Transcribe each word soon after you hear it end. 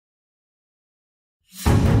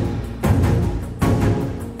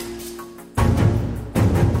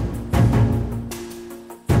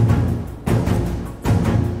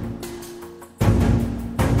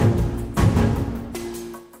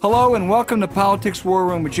Hello and welcome to Politics War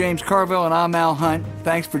Room with James Carville, and I'm Al Hunt.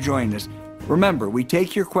 Thanks for joining us. Remember, we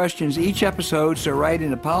take your questions each episode, so write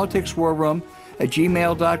into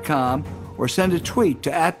politicswarroom@gmail.com or send a tweet to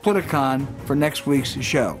 @Politicon for next week's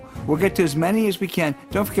show. We'll get to as many as we can.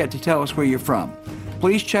 Don't forget to tell us where you're from.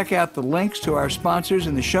 Please check out the links to our sponsors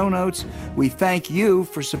in the show notes. We thank you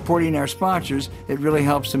for supporting our sponsors. It really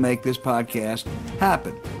helps to make this podcast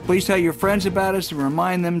happen. Please tell your friends about us and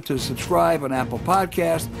remind them to subscribe on Apple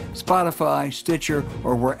Podcasts, Spotify, Stitcher,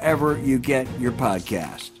 or wherever you get your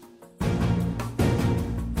podcast.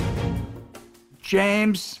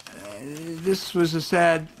 James, this was a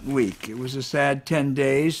sad week. It was a sad 10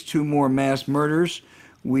 days, 2 more mass murders.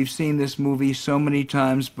 We've seen this movie so many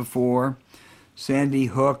times before. Sandy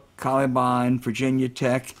Hook, Columbine, Virginia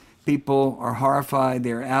Tech. People are horrified.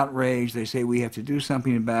 They're outraged. They say we have to do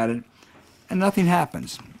something about it. And nothing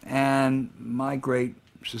happens. And my great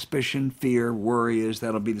suspicion, fear, worry is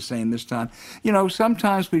that'll be the same this time. You know,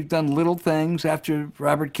 sometimes we've done little things. After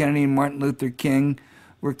Robert Kennedy and Martin Luther King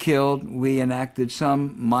were killed, we enacted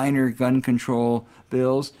some minor gun control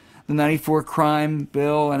bills. The 94 crime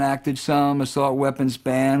bill enacted some assault weapons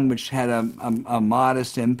ban, which had a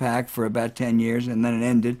modest impact for about 10 years, and then it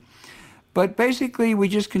ended. But basically, we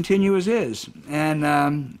just continue as is. And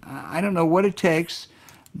I don't know what it takes,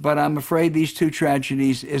 but I'm afraid these 2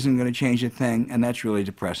 tragedies isn't going to change a thing, and that's really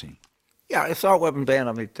depressing. Yeah, assault weapons ban,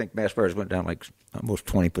 I think mass murders went down like almost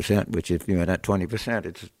 20%, which if you're at 20%,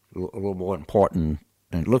 it's a little more important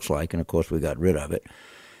than it looks like, and of course we got rid of it.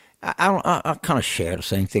 I kind of share the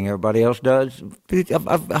same thing everybody else does.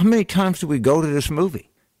 How many times do we go to this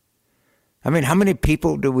movie? I mean, how many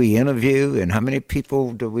people do we interview, and how many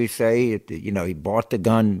people do we say, you know, he bought the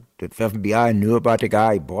gun, the FBI knew about the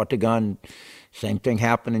guy, he bought the gun, same thing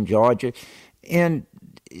happened in Georgia. And,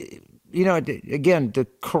 you know, again, the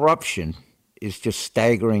corruption is just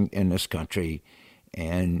staggering in this country,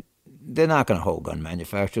 and they're not going to hold gun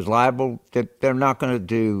manufacturers liable. They're not going to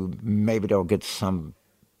do, maybe they'll get some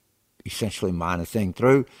essentially minor thing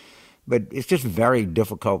through, but it's just very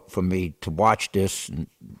difficult for me to watch this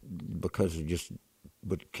because I just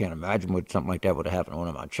can't imagine what something like that would have happened to one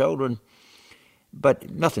of my children. But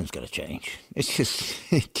nothing's going to change. It's just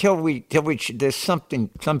until there's some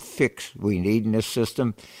fix we need in this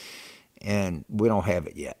system, and we don't have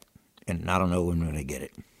it yet, and I don't know when we're going to get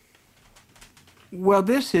it. Well,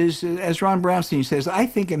 this is, as Ron Brownstein says, I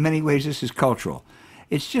think in many ways this is cultural.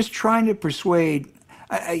 It's just trying to persuade.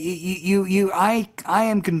 I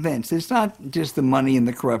am convinced it's not just the money and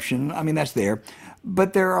the corruption. I mean, that's there.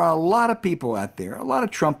 But there are a lot of people out there, a lot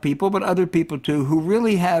of Trump people, but other people too, who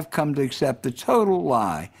really have come to accept the total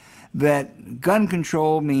lie that gun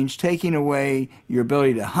control means taking away your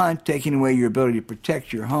ability to hunt, taking away your ability to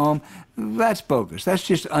protect your home. That's bogus. That's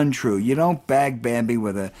just untrue. You don't bag Bambi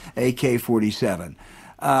with a AK-47.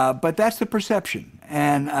 But that's the perception.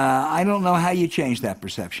 And I don't know how you change that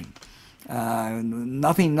perception.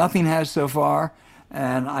 Nothing has so far,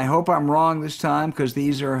 and I hope I'm wrong this time because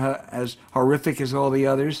these are as horrific as all the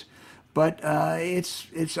others. But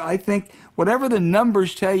it's I think whatever the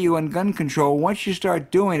numbers tell you on gun control, once you start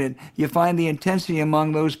doing it, you find the intensity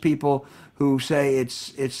among those people who say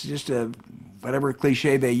it's just a whatever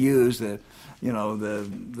cliche they use, the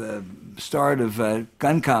start of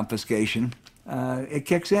gun confiscation. It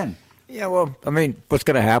kicks in. Yeah, well, I mean, what's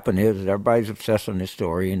going to happen is everybody's obsessed on this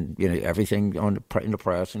story, and you know everything in the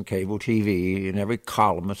press and cable TV and every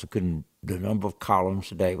columnist, the number of columns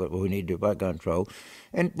today, what we need to do about gun control,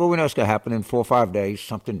 and well, we know it's going to happen in 4 or 5 days.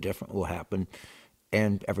 Something different will happen,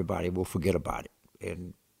 and everybody will forget about it.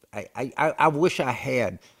 And I wish I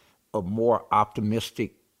had a more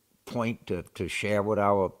optimistic point to share with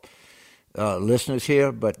our listeners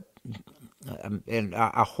here, but and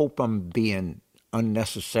I hope I'm being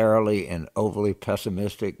unnecessarily and overly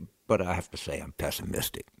pessimistic, but I have to say I'm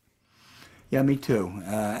pessimistic. Yeah, me too.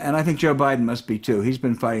 And I think Joe Biden must be too. He's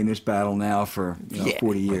been fighting this battle now for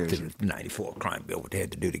 40 years. The 94 crime bill, what they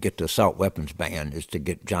had to do to get the assault weapons ban is to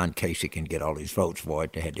get John Kasich and get all these votes for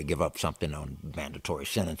it. They had to give up something on mandatory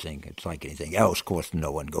sentencing. It's like anything else. Of course,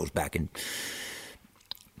 no one goes back and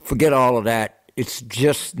forget all of that. It's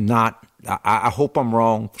just not. I hope I'm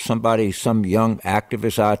wrong. Somebody, some young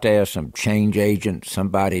activist out there, some change agent,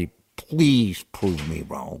 somebody, please prove me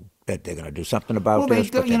wrong that they're going to do something about this.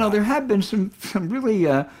 Well, there have been some really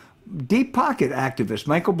deep pocket activists.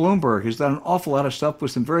 Michael Bloomberg has done an awful lot of stuff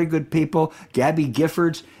with some very good people. Gabby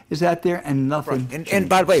Giffords is out there, and nothing. Right. And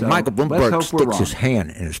by the way, so Michael Bloomberg sticks his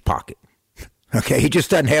hand in his pocket. Okay, he just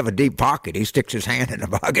doesn't have a deep pocket. He sticks his hand in the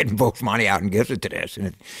pocket and pulls money out and gives it to this.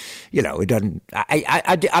 And it doesn't.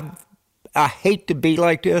 I hate to be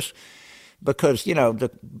like this, because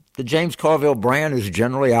the James Carville brand is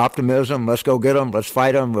generally optimism. Let's go get them. Let's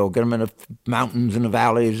fight them. We'll get them in the mountains and the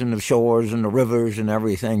valleys and the shores and the rivers and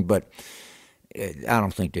everything. But I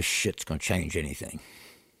don't think this shit's going to change anything.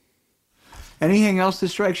 Anything else that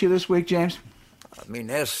strikes you this week, James? I mean,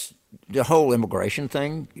 that's the whole immigration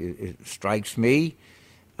thing. It strikes me.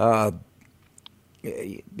 What's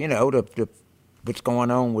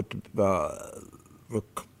going on with I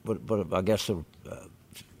guess I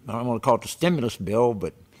don't want to call it the stimulus bill,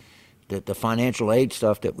 but the financial aid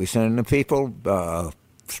stuff that we send to people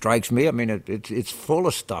strikes me. I mean, it's full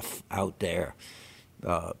of stuff out there,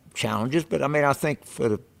 challenges. But I mean, I think for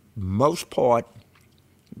the most part,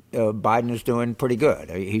 Biden is doing pretty good.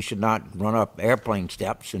 He should not run up airplane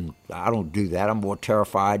steps, and I don't do that. I'm more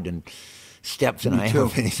terrified than steps than I am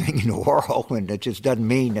of anything in the world, and it just doesn't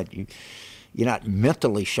mean that you're not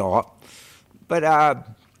mentally sharp. But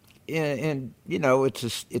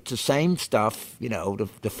it's the same stuff.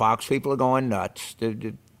 The Fox people are going nuts.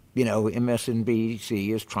 MSNBC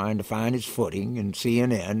is trying to find its footing, and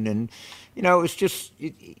CNN, and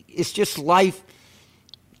it's just life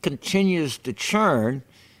continues to churn.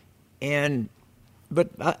 But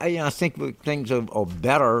I think things are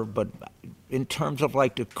better. But in terms of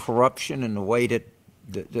like the corruption and the way that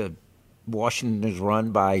the Washington is run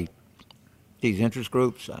by these interest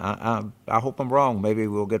groups, I hope I'm wrong. Maybe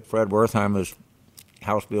we'll get Fred Wertheimer's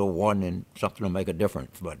House Bill 1 and something will make a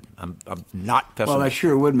difference. But I'm not pessimistic. Well, that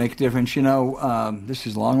sure would make a difference. This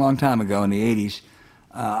is a long, long time ago in the 80s.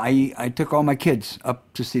 I took all my kids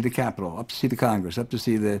up to see the Capitol, up to see the Congress, up to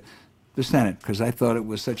see the Senate, because I thought it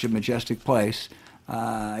was such a majestic place.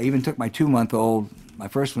 I even took my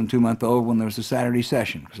first one, 2-month-old, when there was a Saturday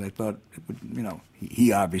session, because I thought it would,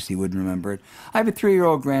 he obviously wouldn't remember it. I have a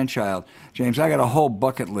 3-year-old grandchild, James. I got a whole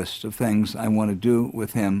bucket list of things I want to do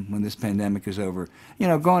with him when this pandemic is over.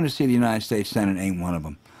 Going to see the United States Senate ain't one of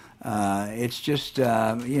them. It's just,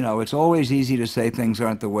 it's always easy to say things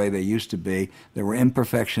aren't the way they used to be. There were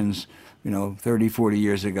imperfections, 30, 40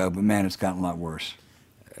 years ago, but man, it's gotten a lot worse.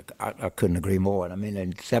 I couldn't agree more. I mean,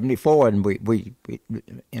 in '74, and we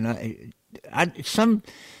at some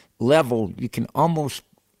level, you can almost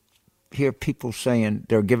hear people saying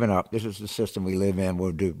they're giving up. This is the system we live in.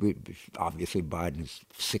 Obviously, Biden's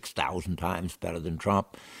 6,000 times better than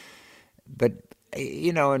Trump. But,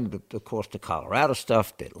 and of course, the Colorado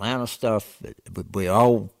stuff, the Atlanta stuff, we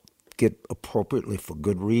all get appropriately, for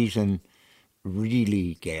good reason,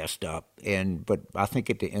 really gassed up. But I think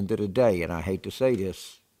at the end of the day, and I hate to say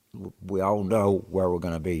this, we all know where we're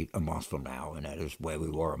going to be a month from now, and that is where we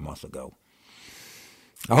were a month ago.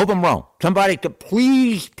 I hope I'm wrong. Somebody could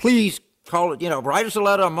please call it, write us a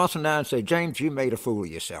letter a month from now and say, James, you made a fool of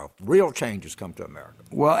yourself. Real changes come to America.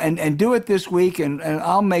 Well, and do it this week, and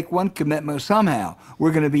I'll make one commitment. Somehow,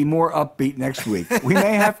 we're going to be more upbeat next week. We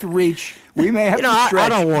may have to stretch. I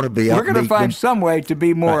don't want to be upbeat. We're going to find some way to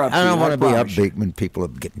be more upbeat. I don't want to be upbeat when people are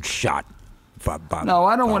getting shot. No,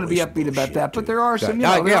 I don't want to be upbeat about that, but there are some,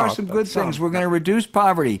 there are some good things. We're going to reduce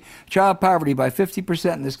poverty, child poverty, by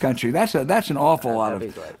 50% in this country. That's an awful lot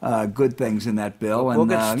of good things in that bill, and we'll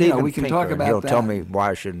get Steven we can Pinker, talk about he'll that. Tell me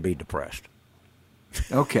why I shouldn't be depressed.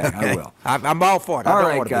 Okay, I will. I'm all for it. I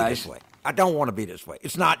don't want to guys. be this way. I don't want to be this way.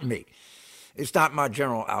 It's not me. It's not my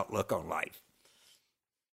general outlook on life.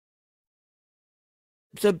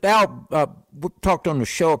 It's about we talked on the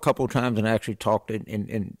show a couple of times, and actually talked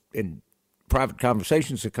in private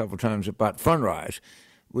conversations a couple of times about Fundrise,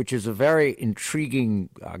 which is a very intriguing,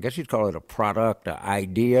 I guess you'd call it a product, an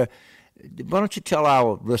idea. Why don't you tell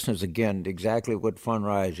our listeners again exactly what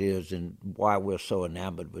Fundrise is and why we're so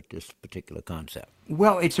enamored with this particular concept?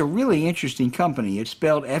 Well, it's a really interesting company. It's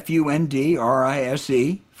spelled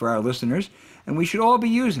Fundrise for our listeners, and we should all be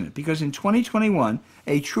using it because in 2021,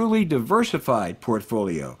 a truly diversified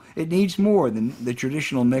portfolio, it needs more than the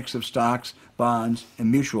traditional mix of stocks, bonds,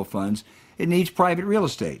 and mutual funds. It needs private real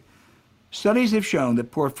estate. Studies have shown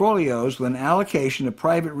that portfolios with an allocation of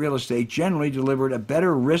private real estate generally delivered a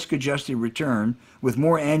better risk-adjusted return with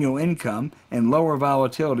more annual income and lower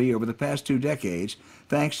volatility over the past 2 decades,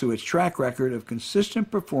 thanks to its track record of consistent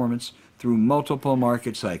performance through multiple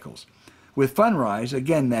market cycles. With Fundrise,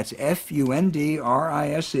 again, that's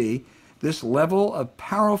Fundrise, this level of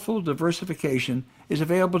powerful diversification is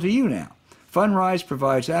available to you now. Fundrise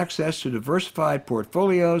provides access to diversified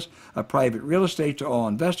portfolios of private real estate to all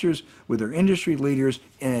investors with their industry leaders,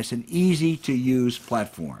 and it's an easy-to-use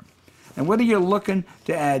platform. And whether you're looking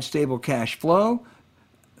to add stable cash flow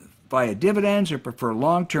via dividends or prefer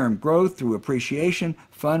long-term growth through appreciation,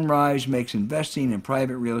 Fundrise makes investing in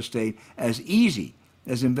private real estate as easy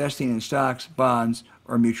as investing in stocks, bonds,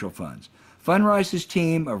 or mutual funds. Fundrise's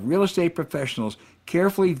team of real estate professionals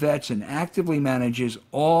carefully vets and actively manages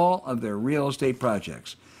all of their real estate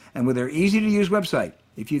projects. And with their easy-to-use website,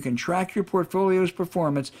 if you can track your portfolio's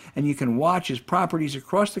performance and you can watch as properties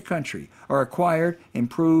across the country are acquired,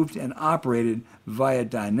 improved, and operated via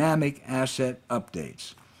dynamic asset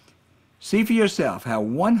updates. See for yourself how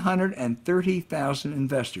 130,000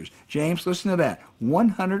 investors, James, listen to that,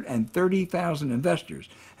 130,000 investors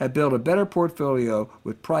have built a better portfolio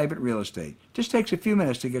with private real estate. Just takes a few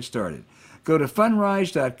minutes to get started. Go to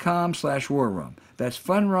fundrise.com/warroom. That's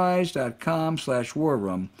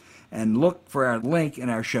fundrise.com/warroom, and look for our link in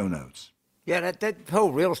our show notes. Yeah, that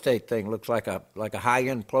whole real estate thing looks like a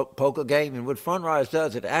high-end poker game, and what Fundrise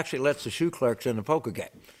does, it actually lets the shoe clerks in the poker game,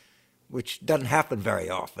 which doesn't happen very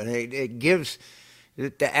often. It gives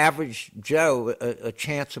the average Joe a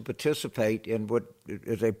chance to participate in what,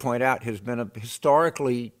 as they point out, has been a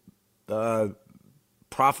historically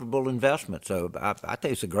profitable investment. So I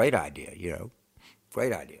think it's a great idea,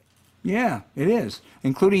 great idea. Yeah, it is,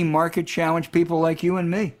 including market-challenged people like you and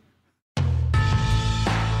me.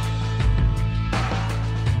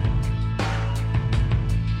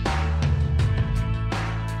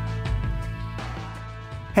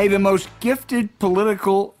 Hey, the most gifted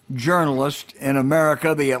political journalist in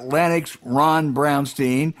America, The Atlantic's Ron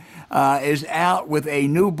Brownstein, is out with a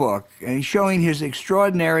new book, and he's showing his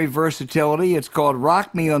extraordinary versatility. It's called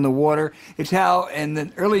Rock Me on the Water. It's how in the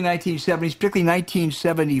early 1970s, particularly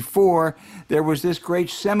 1974, there was this great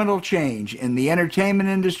seminal change in the entertainment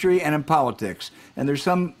industry and in politics, and there's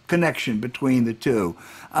some connection between the two.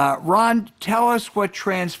 Ron, tell us what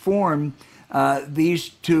transformed these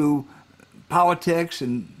two politics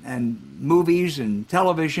and movies and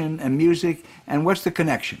television and music, and what's the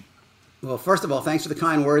connection? Well, first of all, thanks for the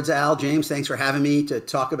kind words, Al. James, thanks for having me to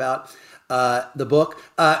talk about the book.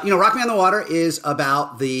 Rock Me on the Water is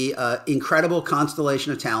about the incredible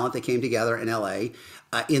constellation of talent that came together in L.A.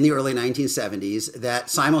 In the early 1970s that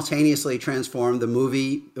simultaneously transformed the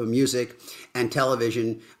movie, music, and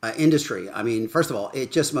television industry. I mean, first of all,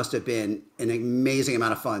 it just must have been an amazing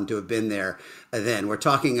amount of fun to have been there then. We're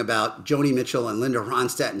talking about Joni Mitchell and Linda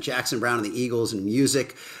Ronstadt and Jackson Browne and the Eagles in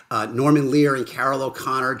music, Norman Lear and Carol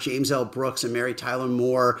O'Connor, James L. Brooks and Mary Tyler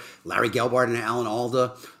Moore, Larry Gelbart and Alan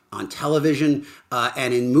Alda. On television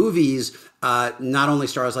and in movies, not only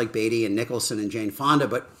stars like Beatty and Nicholson and Jane Fonda,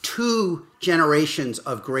 but two generations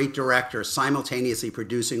of great directors simultaneously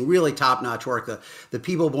producing really top-notch work. The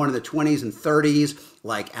people born in the 20s and 30s,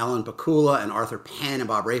 like Alan Pakula and Arthur Penn and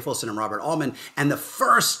Bob Rafelson and Robert Altman, and the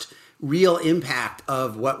first real impact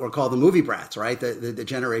of what were called the movie brats, right? The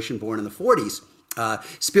generation born in the 40s.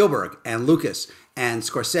 Spielberg and Lucas and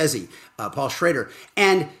Scorsese, Paul Schrader.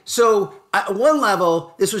 And so at one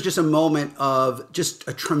level, this was just a moment of just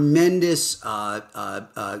a tremendous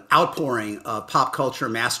outpouring of pop culture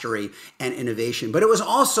mastery and innovation. But it was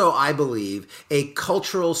also, I believe, a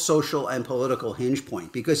cultural, social, and political hinge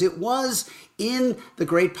point, because it was in the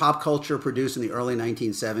great pop culture produced in the early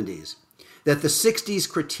 1970s that the 60s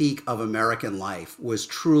critique of American life was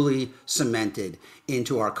truly cemented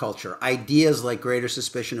into our culture. Ideas like greater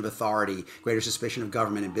suspicion of authority, greater suspicion of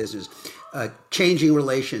government and business, changing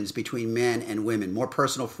relations between men and women, more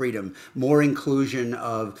personal freedom, more inclusion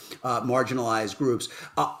of marginalized groups.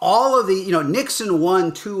 All of the, Nixon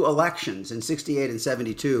won 2 elections in 68 and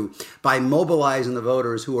 72 by mobilizing the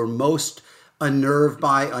voters who were most unnerved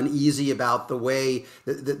by, uneasy about the way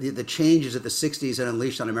the changes that the 60s had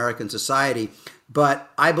unleashed on American society.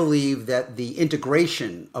 But I believe that the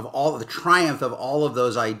integration of the triumph of all of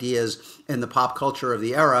those ideas in the pop culture of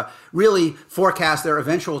the era really forecast their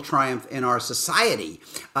eventual triumph in our society.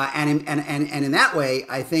 And in that way,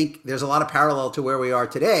 I think there's a lot of parallel to where we are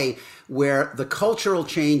today, where the culture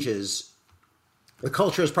is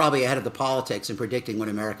probably ahead of the politics in predicting what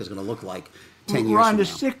America is going to look like 10 years Ron, from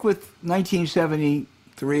to now. stick with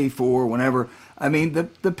 1973, 4, whenever, I mean,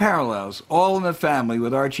 the parallels, All in the Family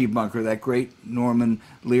with Archie Bunker, that great Norman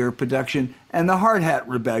Lear production, and the Hard Hat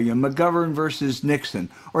Rebellion, McGovern versus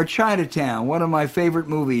Nixon, or Chinatown, one of my favorite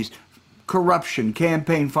movies, corruption,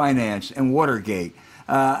 campaign finance, and Watergate.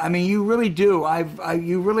 I mean, you really do.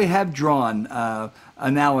 You really have drawn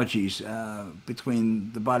analogies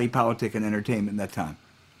between the body politic and entertainment in that time.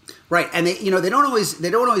 Right, and they don't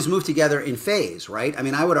always move together in phase, right? I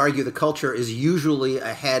mean, I would argue the culture is usually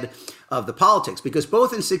ahead of the politics, because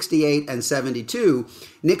both in 68 and 72,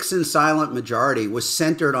 Nixon's silent majority was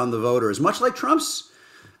centered on the voters, much like Trump's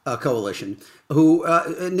coalition.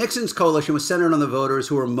 Nixon's coalition was centered on the voters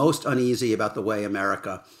who were most uneasy about the way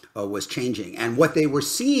America was changing and what they were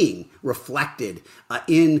seeing reflected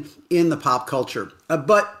in the pop culture.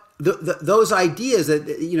 But those ideas that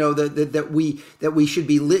that we should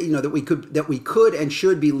be that we could and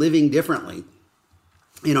should be living differently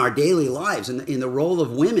in our daily lives, in the role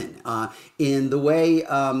of women, in the way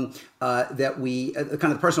that we,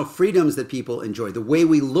 kind of personal freedoms that people enjoy, the way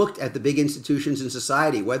we looked at the big institutions in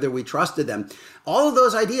society, whether we trusted them. All of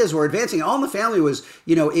those ideas were advancing. All in the Family was,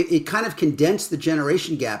 it kind of condensed the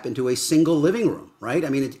generation gap into a single living room, right? I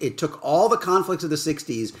mean, it took all the conflicts of the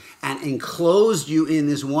 60s and enclosed you in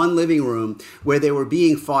this one living room where they were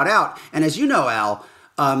being fought out. And as you know, Al,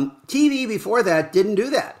 TV before that didn't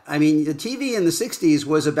do that. I mean, the TV in the 60s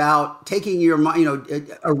was about taking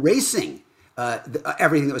erasing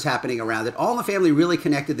everything that was happening around it. All in the Family really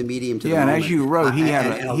connected the medium to the moment. And as you wrote, he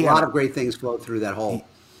had a lot of great things flowed through that whole.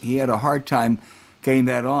 He had a hard time getting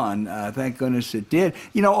that on. Thank goodness it did.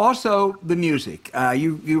 Also the music.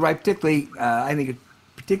 You write particularly, I think,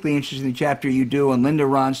 particularly interesting chapter you do on Linda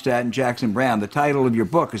Ronstadt and Jackson Browne. The title of your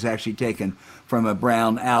book is actually taken from a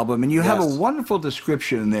Brown album, and you have a wonderful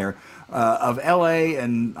description in there of L.A.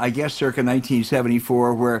 and I guess circa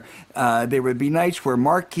 1974, where there would be nights where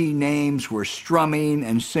marquee names were strumming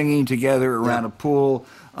and singing together around a pool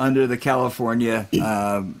under the California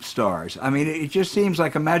stars. I mean, it just seems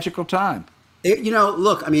like a magical time.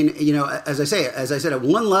 Look, I mean, as I said, at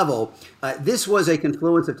one level, this was a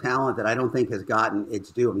confluence of talent that I don't think has gotten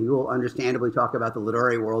its due. I mean, people understandably talk about the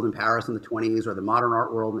literary world in Paris in the 20s or the modern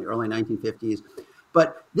art world in the early 1950s.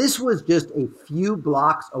 But this was just a few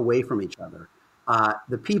blocks away from each other.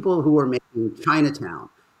 The people who were making Chinatown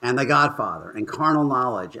and The Godfather and Carnal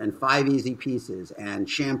Knowledge and Five Easy Pieces and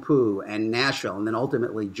Shampoo and Nashville, and then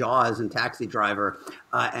ultimately Jaws and Taxi Driver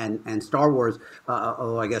and Star Wars,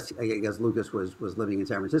 although I guess Lucas was living in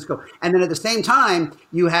San Francisco. And then at the same time,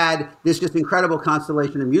 you had this just incredible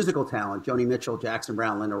constellation of musical talent: Joni Mitchell, Jackson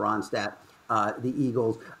Browne, Linda Ronstadt, the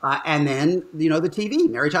Eagles, and then the TV,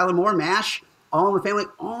 Mary Tyler Moore, MASH, All in the Family.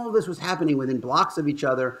 All of this was happening within blocks of each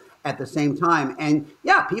other at the same time. And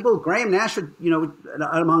people, Graham Nash,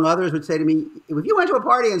 among others, would say to me, if you went to a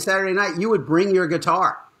party on Saturday night, you would bring your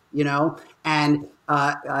guitar, And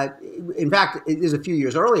in fact, it is a few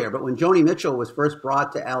years earlier, but when Joni Mitchell was first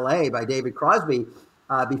brought to L.A. by David Crosby,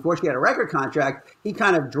 before she had a record contract, he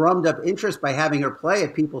kind of drummed up interest by having her play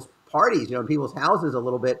at people's parties, people's houses a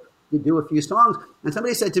little bit, to do a few songs. And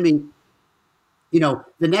somebody said to me,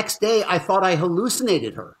 the next day I thought I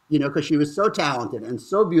hallucinated her, because she was so talented and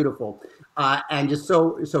so beautiful and just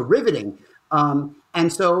so riveting.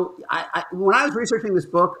 And so when I was researching this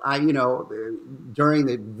book, during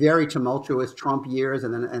the very tumultuous Trump years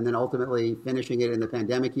and then ultimately finishing it in the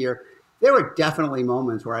pandemic year, there were definitely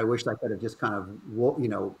moments where I wished I could have just kind of,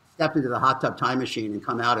 stepped into the hot tub time machine and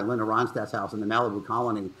come out at Linda Ronstadt's house in the Malibu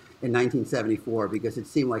colony in 1974, because it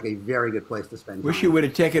seemed like a very good place to spend time. Wish you would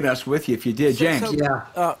have taken us with you if you did, James.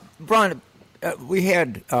 Brian, we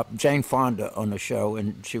had Jane Fonda on the show,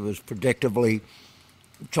 and she was predictably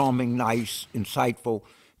charming, nice, insightful.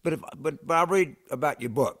 But I read about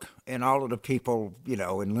your book and all of the people,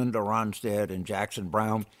 and Linda Ronstadt and Jackson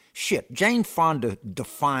Browne. Shit, Jane Fonda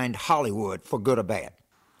defined Hollywood for good or bad.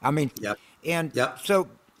 I mean, so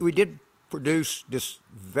we did produce this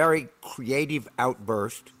very creative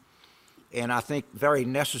outburst, and I think very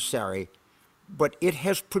necessary, but it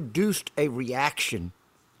has produced a reaction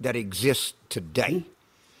that exists today.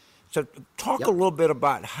 So talk a little bit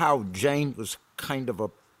about how Jane was kind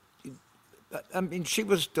of she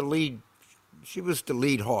was the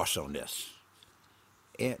lead horse on this.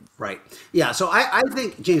 Right. Yeah. So I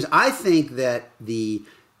think, James, that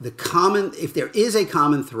if there is a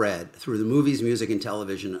common thread through the movies, music, and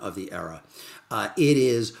television of the era, it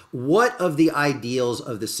is what of the ideals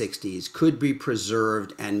of the 60s could be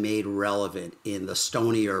preserved and made relevant in the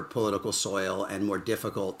stonier political soil and more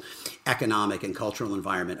difficult economic and cultural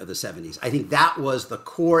environment of the 70s. I think that was the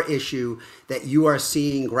core issue that you are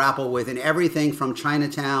seeing grapple with in everything from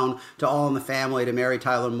Chinatown to All in the Family to Mary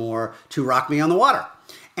Tyler Moore to Rock Me on the Water.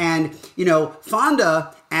 And,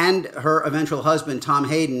 Fonda and her eventual husband, Tom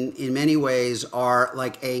Hayden, in many ways are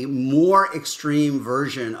like a more extreme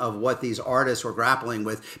version of what these artists were grappling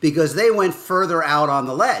with, because they went further out on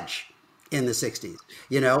the ledge in the 60s.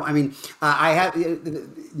 I have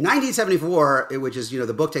 1974, which is,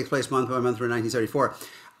 the book takes place month by month through 1974.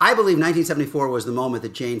 I believe 1974 was the moment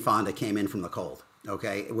that Jane Fonda came in from the cold.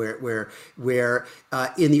 Okay, where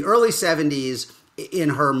in the early 70s, in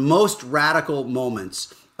her most radical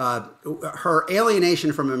moments, her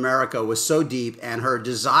alienation from America was so deep, and her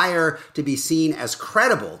desire to be seen as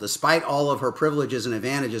credible, despite all of her privileges and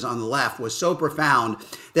advantages on the left, was so profound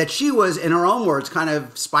that she was, in her own words, kind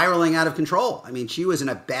of spiraling out of control. I mean, she was in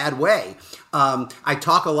a bad way. I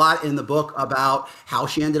talk a lot in the book about how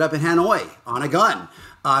she ended up in Hanoi on a gun,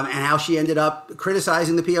 and how she ended up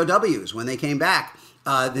criticizing the POWs when they came back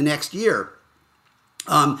the next year.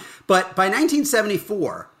 But by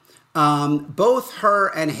 1974, both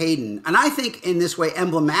her and Hayden, and I think in this way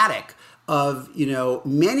emblematic of,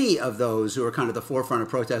 many of those who are kind of the forefront of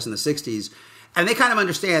protests in the 60s, and they kind of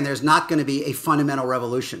understand there's not going to be a fundamental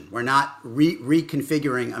revolution. We're not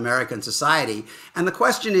reconfiguring American society. And the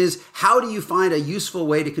question is, how do you find a useful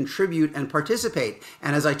way to contribute and participate?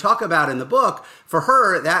 And as I talk about in the book, for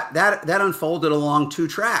her, that unfolded along two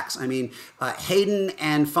tracks. I mean, Hayden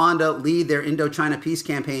and Fonda lead their Indochina peace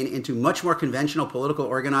campaign into much more conventional political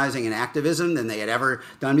organizing and activism than they had ever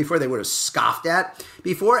done before. They would have scoffed at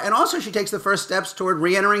before. And also she takes the first steps toward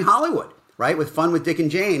re-entering Hollywood, right? With Fun with Dick and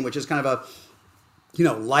Jane, which is kind of a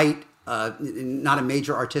light, not a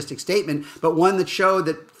major artistic statement, but one that showed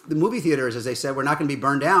that the movie theaters, as they said, were not going to be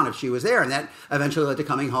burned down if she was there. And that eventually led to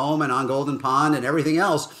Coming Home and On Golden Pond and everything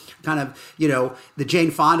else, kind of, the Jane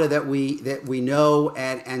Fonda that we know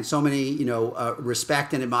and so many,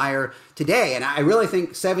 respect and admire today. And I really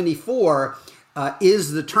think 74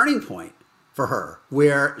 is the turning point for her,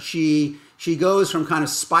 where she goes from kind of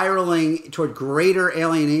spiraling toward greater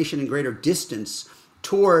alienation and greater distance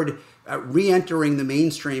toward re-entering the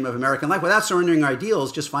mainstream of American life without surrendering our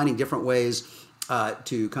ideals, just finding different ways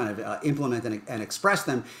to kind of implement and express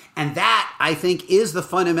them. And that, I think, is the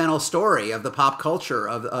fundamental story of the pop culture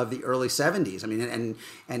of the early 70s. I mean,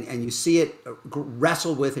 and you see it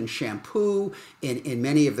wrestled with in Shampoo, in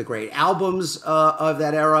many of the great albums of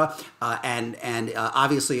that era, and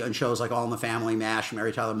obviously on shows like All in the Family, MASH,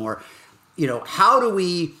 Mary Tyler Moore. How do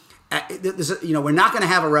we, we're not going to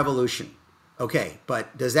have a revolution. Okay,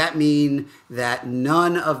 but does that mean that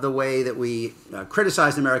none of the way that we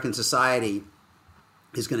criticize American society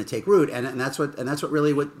is going to take root? And that's what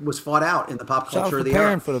really was fought out in the pop culture of the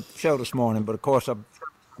era. I was preparing for the show this morning, but of course I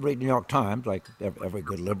read New York Times like every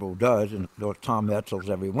good liberal does, and Tom Metzl's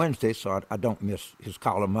every Wednesday, so I don't miss his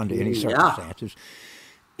column under any circumstances.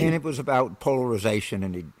 Yeah. And it was about polarization,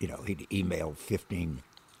 and he'd emailed 15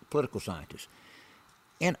 political scientists.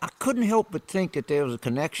 And I couldn't help but think that there was a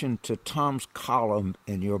connection to Tom's column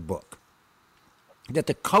in your book, that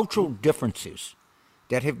the cultural differences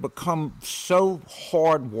that have become so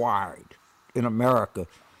hardwired in America,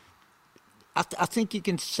 I think you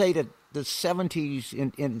can say that the 70s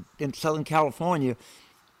in Southern California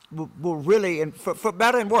were really, and for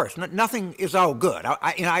better and worse, nothing is all good.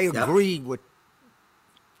 I agree with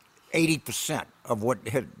 80% of what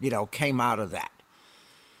had, came out of that.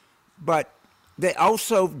 But they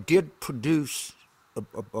also did produce a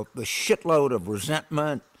shitload of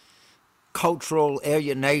resentment, cultural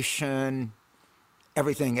alienation,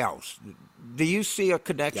 everything else. Do you see a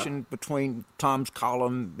connection between Tom's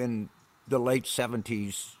column in the late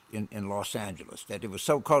 70s in Los Angeles, that it was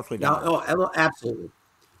so culturally diverse? No, absolutely.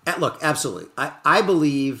 Look, absolutely. I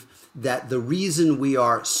believe that the reason we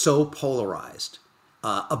are so polarized,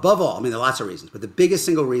 above all, I mean, there are lots of reasons, but the biggest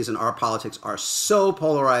single reason our politics are so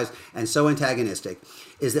polarized and so antagonistic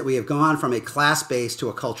is that we have gone from a class-based to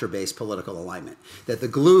a culture-based political alignment. That the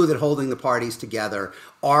glue that holding the parties together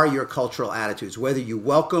are your cultural attitudes, whether you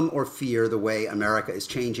welcome or fear the way America is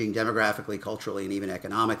changing demographically, culturally, and even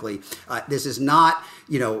economically. This is not,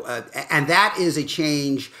 and that is a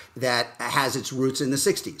change that has its roots in the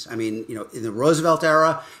 60s. I mean, in the Roosevelt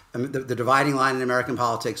era, the dividing line in American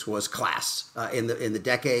politics was class in the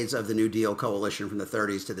decades of the New Deal coalition from the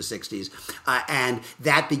 30s to the 60s. And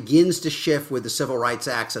that begins to shift with the Civil Rights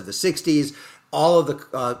Acts of the 60s, all of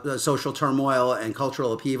the social turmoil and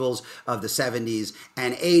cultural upheavals of the 70s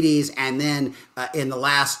and 80s. And then in the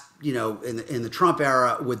last, in the Trump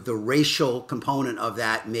era, with the racial component of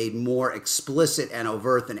that made more explicit and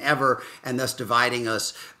overt than ever, and thus dividing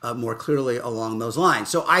us more clearly along those lines.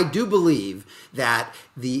 So I do believe that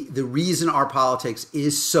the reason our politics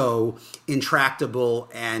is so intractable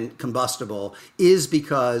and combustible is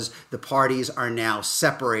because the parties are now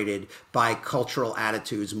separated by cultural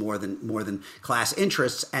attitudes more than class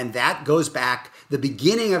interests, and that goes back the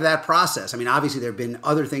beginning of that process. I mean, obviously there have been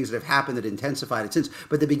other things that have happened that intensified it since,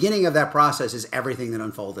 but the beginning of that process is everything that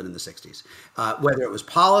unfolded in the 60s, whether it was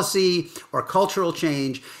policy or cultural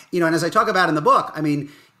change. And as I talk about in the book, I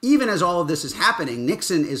mean, even as all of this is happening,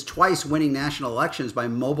 Nixon is twice winning national elections by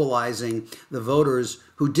mobilizing the voters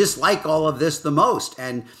who dislike all of this the most.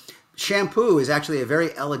 And Shampoo is actually a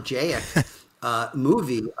very elegiac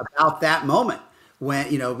movie about that moment when,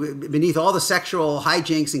 beneath all the sexual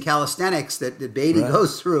hijinks and calisthenics that Beatty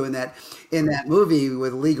goes through in that movie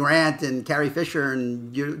with Lee Grant and Carrie Fisher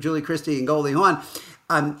and Julie Christie and Goldie Hawn.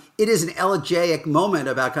 It is an elegiac moment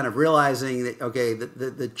about kind of realizing that, okay,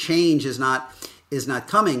 the change is not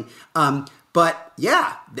coming. But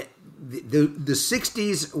yeah, the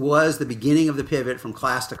 60s was the beginning of the pivot from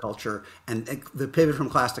class to culture, and the pivot from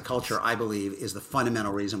class to culture, I believe, is the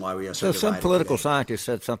fundamental reason why we are so divided some political today. scientist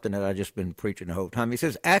said something that I've just been preaching the whole time. He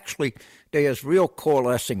says, actually, there's real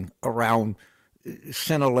coalescing around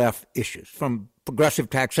center-left issues, from progressive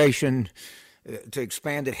taxation to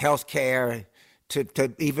expanded health care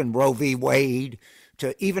to even Roe v. Wade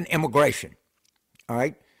to even immigration. All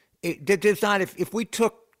right? There's not, if we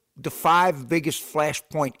took the 5 biggest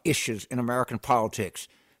flashpoint issues in American politics,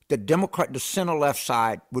 the center-left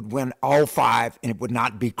side would win all 5, and it would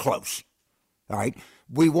not be close. All right?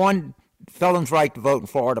 We won felons' right to vote in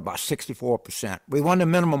Florida by 64%. We won the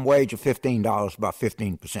minimum wage of $15 by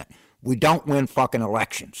 15%. We don't win fucking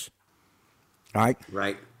elections. All right?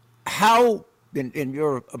 Right. How, and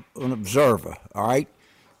you're an observer, all right?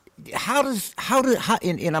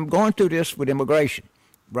 And I'm going through this with immigration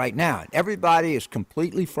right now. Everybody is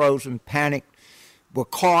completely frozen, panicked. We're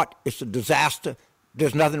caught. It's a disaster.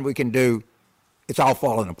 There's nothing we can do. It's all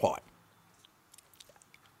falling apart.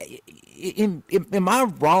 Am I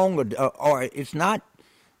wrong, or it's not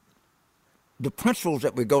the principles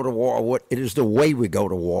that we go to war? It is the way we go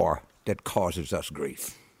to war that causes us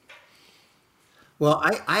grief. Well,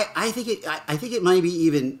 I think it might be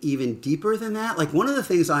even deeper than that. Like, one of the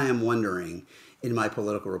things I am wondering in my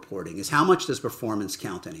political reporting is how much does performance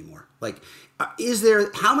count anymore? Like,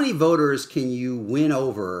 how many voters can you win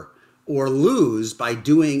over or lose by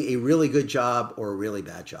doing a really good job or a really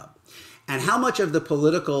bad job? And how much of the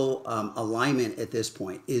political alignment at this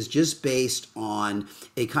point is just based on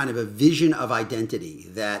a kind of a vision of identity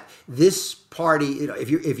that this party,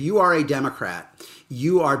 if you are a Democrat,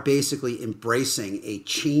 you are basically embracing a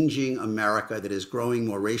changing America that is growing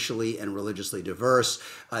more racially and religiously diverse,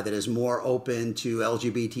 that is more open to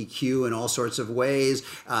LGBTQ in all sorts of ways,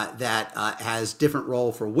 that has different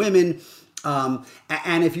role for women.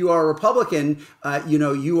 And if you are a Republican,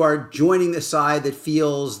 you are joining the side that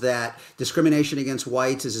feels that discrimination against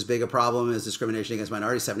whites is as big a problem as discrimination against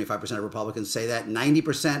minorities. 75% of Republicans say that.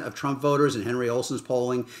 90% of Trump voters in Henry Olsen's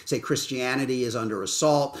polling say Christianity is under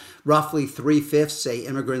assault. Roughly 3/5 say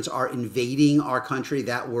immigrants are invading our country,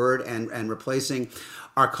 that word, and replacing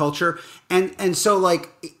our culture. And so, like,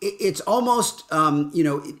 it's almost,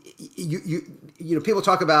 people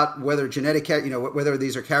talk about whether genetic, whether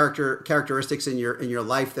these are characteristics in your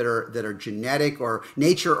life that are genetic or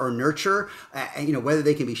nature or nurture, whether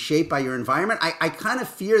they can be shaped by your environment. I kind of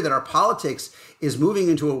fear that our politics is moving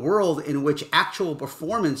into a world in which actual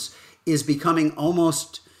performance is becoming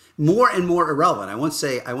almost more and more irrelevant. I won't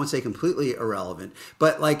say completely irrelevant,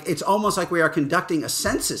 but like, it's almost like we are conducting a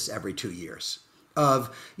census every 2 years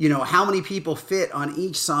of, how many people fit on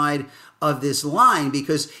each side of this line,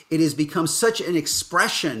 because it has become such an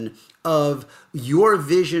expression of your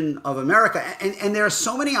vision of America. And there are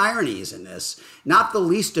so many ironies in this, not the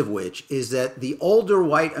least of which is that the older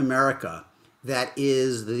white America that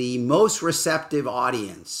is the most receptive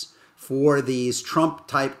audience for these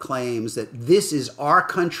Trump-type claims that this is our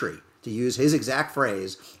country, to use his exact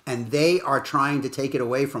phrase, and they are trying to take it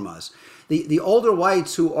away from us. The older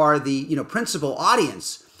whites, who are the principal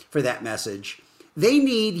audience for that message, they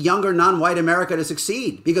need younger non-white America to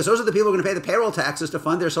succeed, because those are the people who are going to pay the payroll taxes to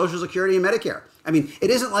fund their Social Security and Medicare. I mean, it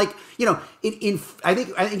isn't like, I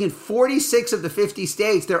think in 46 of the 50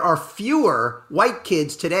 states, there are fewer white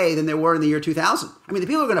kids today than there were in the year 2000. I mean, the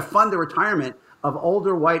people who are going to fund the retirement of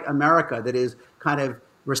older white America that is kind of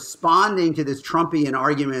responding to this Trumpian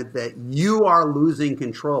argument that you are losing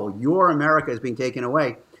control, your America is being taken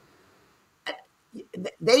away.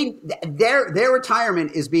 Their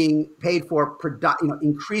retirement is being paid for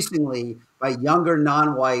increasingly by younger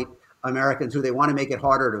non-white Americans who they want to make it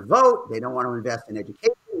harder to vote. They don't want to invest in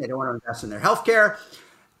education. They don't want to invest in their health care.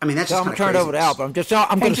 I mean, that's just I'm going to turn it over to Al, but I'm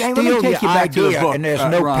going to steal your idea, and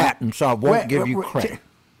there's no patent, so I won't give you credit.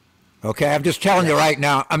 Okay, I'm just telling you right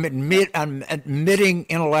now, I'm admitting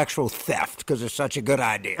intellectual theft because it's such a good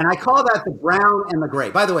idea. And I call that the brown and the gray.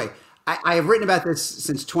 By the way, I have written about this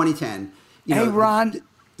since 2010. Hey, Ron.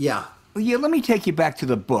 Yeah. Let me take you back to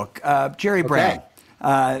the book. Jerry Brown.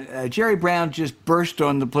 Jerry Brown just burst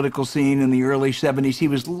on the political scene in the early 70s. He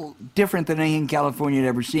was different than anything California had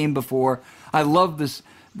ever seen before. I love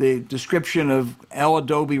the description of El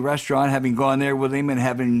Adobe restaurant, having gone there with him and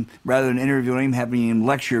having, rather than interviewing him, having him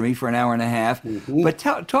lecture me for an hour and a half. But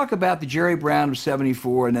talk about the Jerry Brown of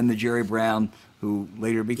 '74 and then the Jerry Brown who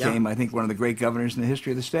later became, I think, one of the great governors in the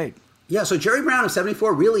history of the state. Yeah, so Jerry Brown of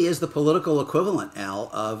 '74 really is the political equivalent, Al,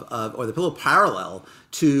 or the political parallel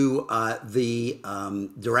to the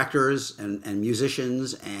directors and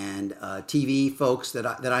musicians and TV folks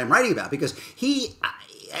that I'm writing about, because he,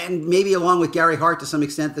 and maybe along with Gary Hart to some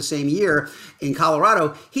extent the same year in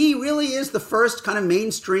Colorado, he really is the first kind of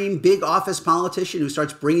mainstream big office politician who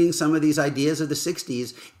starts bringing some of these ideas of the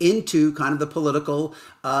 60s into kind of the political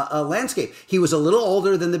landscape. He was a little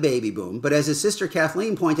older than the baby boom, but as his sister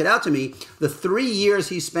Kathleen pointed out to me, the 3 years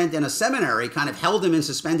he spent in a seminary kind of held him in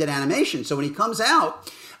suspended animation. So when he comes out,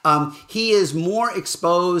 he is more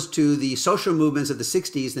exposed to the social movements of the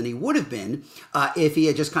 60s than he would have been if he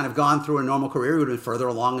had just kind of gone through a normal career. He would have been further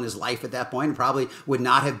along in his life at that point and probably would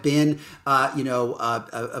not have been,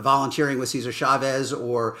 volunteering with Cesar Chavez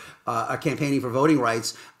or campaigning for voting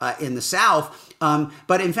rights in the South.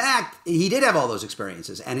 But in fact, he did have all those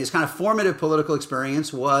experiences, and his kind of formative political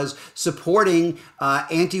experience was supporting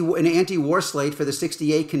an anti-war slate for the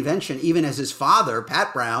 '68 convention, even as his father,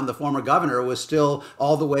 Pat Brown, the former governor, was still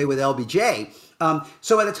all the way with LBJ.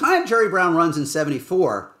 So by the time Jerry Brown runs in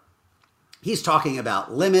 '74, he's talking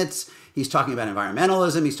about limits. He's talking about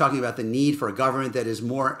environmentalism. He's talking about the need for a government that is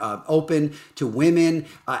more open to women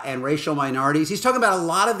and racial minorities. He's talking about a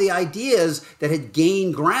lot of the ideas that had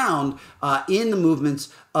gained ground in the movements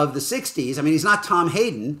of the 60s. I mean, he's not Tom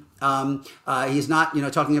Hayden. He's not,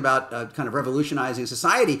 talking about kind of revolutionizing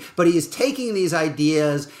society, but he is taking these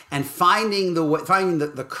ideas and finding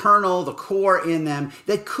the kernel, the core in them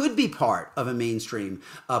that could be part of a mainstream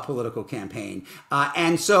political campaign.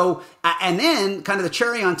 And then kind of the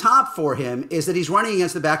cherry on top for him is that he's running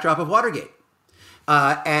against the backdrop of Watergate.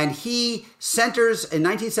 And he centers in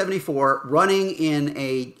 1974 running in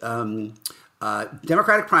a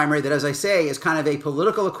Democratic primary that, as I say, is kind of a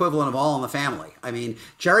political equivalent of All in the Family. I mean,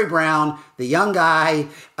 Jerry Brown, the young guy,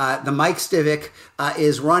 the Mike Stivic,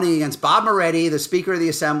 is running against Bob Moretti, the Speaker of the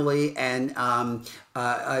Assembly, and Joseph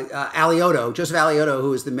Alioto,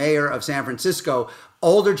 who is the mayor of San Francisco.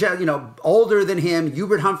 Older than him,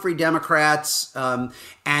 Hubert Humphrey Democrats,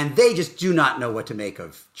 and they just do not know what to make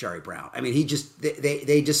of Jerry Brown. I mean,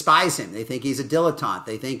 they despise him. They think he's a dilettante.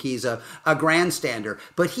 They think he's a grandstander.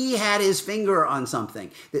 But he had his finger on something.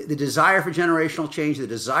 The desire for generational change, the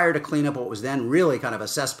desire to clean up what was then really kind of a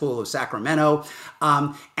cesspool of Sacramento.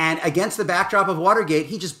 And against the backdrop of Watergate,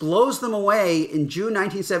 he just blows them away in June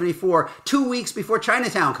 1974, 2 weeks before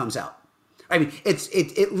Chinatown comes out. I mean,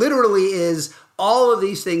 it literally is all of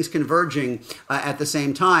these things converging at the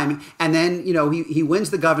same time. And then, he wins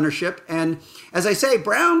the governorship. And as I say,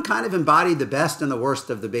 Brown kind of embodied the best and the worst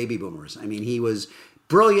of the baby boomers. I mean, he was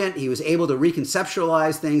brilliant. He was able to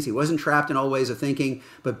reconceptualize things. He wasn't trapped in old ways of thinking.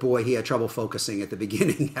 But boy, he had trouble focusing at the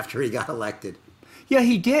beginning after he got elected. Yeah,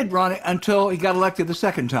 he did run it until he got elected the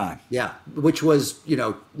second time. Yeah, which was with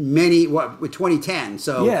 2010.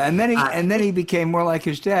 So yeah, and then he became more like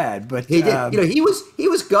his dad. But he did. He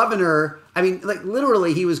was governor. I mean, like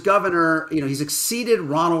literally, he was governor. He succeeded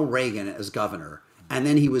Ronald Reagan as governor, and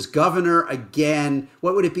then he was governor again.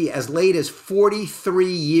 What would it be? As late as 43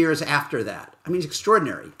 years after that. I mean, it's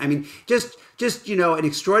extraordinary. I mean, just an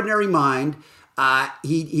extraordinary mind.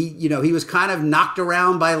 He was kind of knocked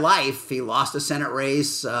around by life. He lost a Senate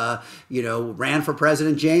race, ran for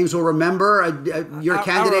president. James will remember your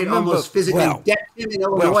candidate almost physically decked him in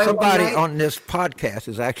Illinois. Well, somebody on this podcast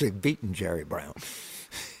has actually beaten Jerry Brown.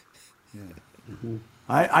 Yeah. Mm-hmm.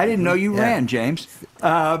 I didn't know you ran, James.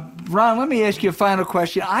 Ron, let me ask you a final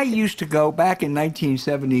question. I used to go back in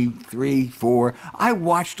 1973, 4. I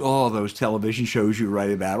watched all those television shows you write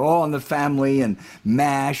about, All in the Family and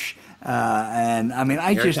MASH. And I mean,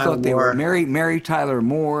 I just thought they were Mary Tyler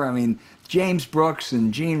Moore. I mean, James Brooks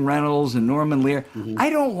and Gene Reynolds and Norman Lear. Mm-hmm. I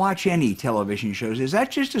don't watch any television shows. Is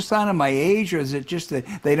that just a sign of my age, or is it just that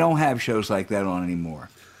they don't have shows like that on anymore?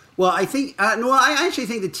 Well, I think I actually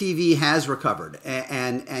think the TV has recovered,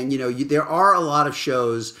 and there are a lot of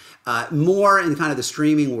shows more in kind of the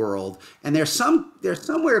streaming world, and they're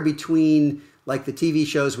somewhere between like the TV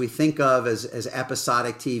shows we think of as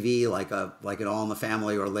episodic TV, like an All in the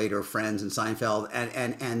Family or later Friends and Seinfeld,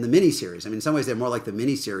 and the miniseries. I mean, in some ways they're more like the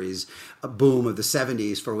miniseries boom of the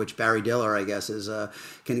 70s, for which Barry Diller, I guess,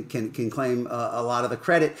 can claim a lot of the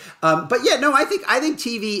credit. But yeah, no, I think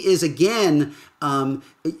TV is again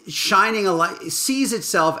shining a light, sees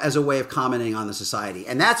itself as a way of commenting on the society.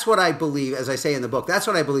 And that's what I believe, as I say in the book, that's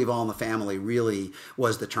what I believe All in the Family really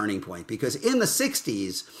was the turning point. Because in the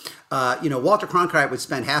 60s, Walter Cronkite would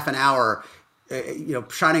spend half an hour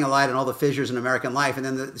shining a light on all the fissures in American life. And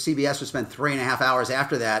then the CBS would spend 3.5 hours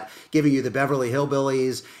after that giving you the Beverly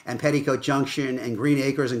Hillbillies and Petticoat Junction and Green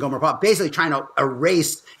Acres and Gomer Pyle, basically trying to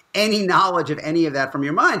erase any knowledge of any of that from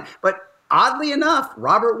your mind. But oddly enough,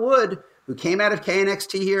 Robert Wood, who came out of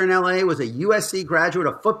KNXT here in LA, was a USC graduate,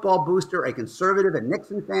 a football booster, a conservative, a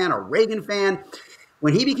Nixon fan, a Reagan fan.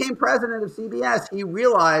 When he became president of CBS, he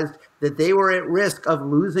realized that they were at risk of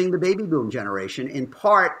losing the baby boom generation, in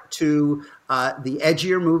part to the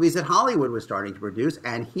edgier movies that Hollywood was starting to produce.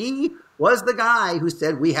 And he was the guy who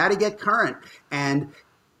said we had to get current. And,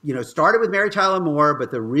 started with Mary Tyler Moore, but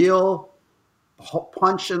the real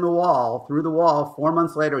punch in the wall, through the wall, 4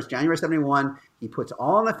 months later, was January 71. He puts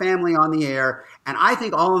All in the Family on the air. And I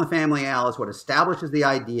think All in the Family, Al, is what establishes the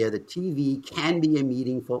idea that TV can be a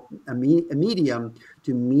medium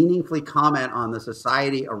to meaningfully comment on the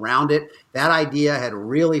society around it. That idea had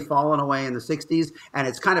really fallen away in the 60s, and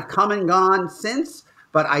it's kind of come and gone since.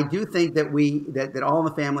 But I do think that that All in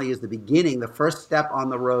the Family is the beginning, the first step on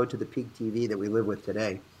the road to the peak TV that we live with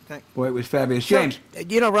today. Boy, it was fabulous. James.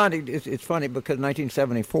 Ron, it's funny because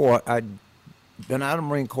 1974, I'd been out of the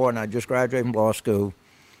Marine Corps and I just graduated from law school,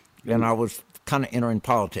 and I was kind of entering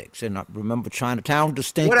politics. And I remember Chinatown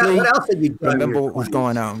distinctly. What else had you done? Remember what was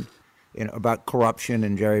going on about corruption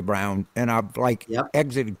and Jerry Brown. And I've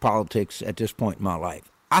exited politics at this point in my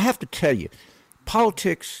life. I have to tell you,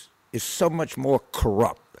 politics is so much more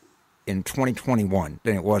corrupt in 2021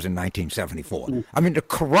 than it was in 1974. Mm. I mean, the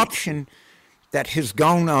corruption that has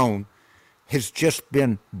gone on has just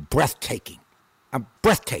been breathtaking.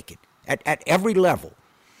 Breathtaking at every level.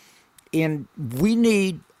 And we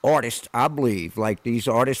need artists, I believe, like these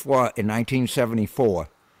artists were in 1974,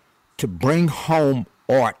 to bring home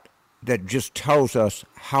art that just tells us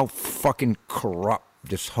how fucking corrupt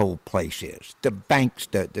this whole place is. The banks,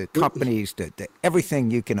 the companies, the everything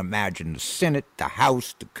you can imagine, the Senate, the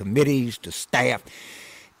House, the committees, the staff.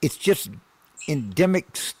 It's just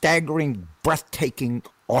endemic, staggering, breathtaking,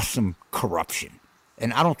 awesome corruption.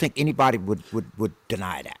 And I don't think anybody would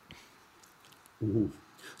deny that. Mm-hmm.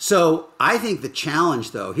 So I think the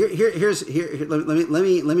challenge, though, let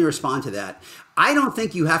me respond to that. I don't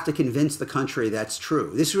think you have to convince the country that's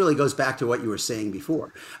true. This really goes back to what you were saying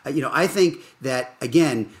before. I think that,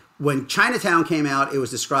 again, when Chinatown came out, it was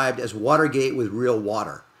described as Watergate with real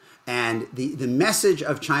water. And the message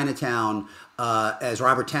of Chinatown, as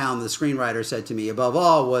Robert Towne, the screenwriter, said to me, above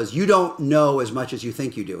all, was you don't know as much as you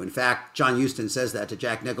think you do. In fact, John Huston says that to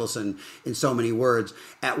Jack Nicholson in so many words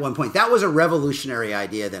at one point. That was a revolutionary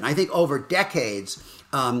idea then. I think over decades,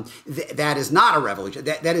 that is not a revolution.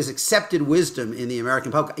 That is accepted wisdom in the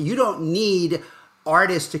American public. You don't need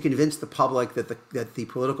artists to convince the public that the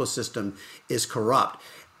political system is corrupt.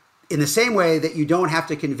 In the same way that you don't have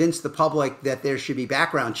to convince the public that there should be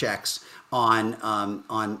background checks on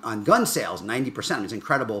gun sales, 90%. It's an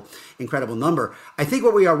incredible number. I think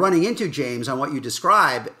what we are running into, James, on what you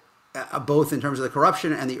describe, both in terms of the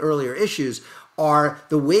corruption and the earlier issues, are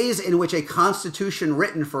the ways in which a constitution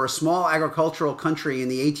written for a small agricultural country in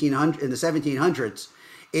the 1700s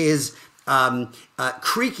is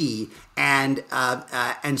creaky and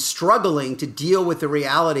struggling to deal with the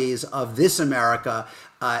realities of this America,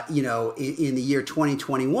 in the year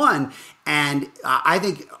 2021. And I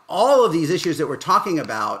think all of these issues that we're talking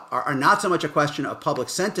about are not so much a question of public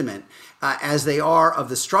sentiment as they are of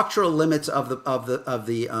the structural limits of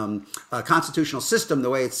the constitutional system,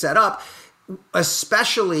 the way it's set up,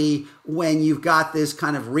 especially when you've got this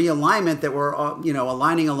kind of realignment that we're,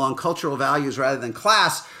 aligning along cultural values rather than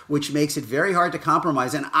class, which makes it very hard to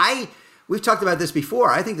compromise. And we've talked about this before.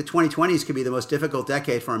 I think the 2020s could be the most difficult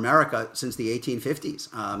decade for America since the 1850s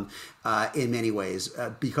in many ways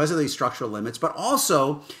because of these structural limits, but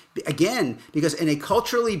also, again, because in a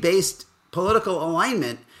culturally based political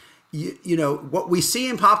alignment, what we see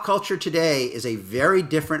in pop culture today is a very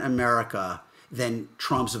different America than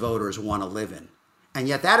Trump's voters want to live in. And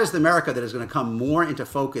yet that is the America that is going to come more into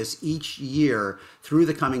focus each year through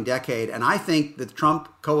the coming decade. And I think that the Trump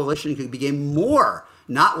coalition could become more,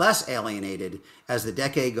 not less alienated as the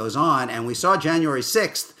decade goes on. And we saw January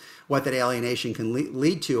 6th, what that alienation can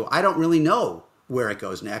lead to. I don't really know where it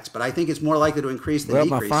goes next, but I think it's more likely to increase than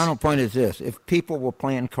decrease. Well, my final point is this. If people were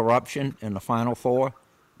playing corruption in the Final Four,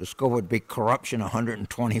 the score would be corruption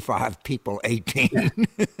 125, people 18.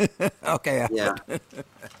 Yeah. Okay. Yeah. That's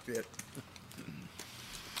it.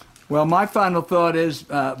 Well, my final thought is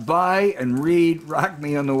buy and read Rock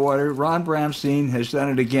Me on the Water. Ron Brownstein has done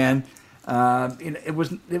it again. It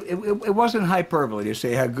wasn't hyperbole to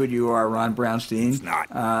say how good you are, Ron Brownstein. It's not.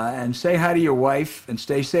 And say hi to your wife and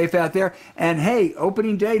stay safe out there. And hey,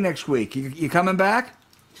 opening day next week. You coming back?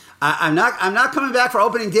 I'm not coming back for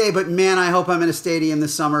opening day, but man, I hope I'm in a stadium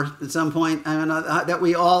this summer at some point. I mean, that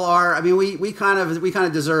we all are. I mean, we kind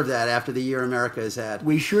of deserve that after the year America has had.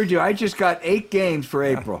 We sure do. I just got 8 games for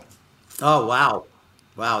April. Oh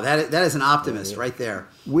wow, that is an optimist right there.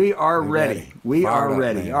 We are ready. We are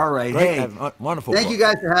ready. Man. All right. Great, hey, wonderful. Thank book. you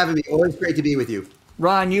guys for having me. Always great to be with you.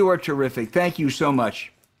 Ron, you are terrific. Thank you so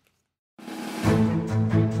much.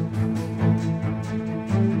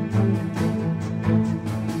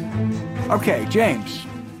 Okay, James,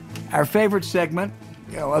 our favorite segment,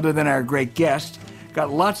 other than our great guest,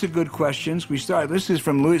 got lots of good questions. This is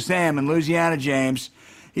from Sam in Louisiana, James.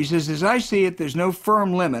 He says, as I see it, there's no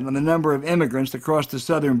firm limit on the number of immigrants that cross the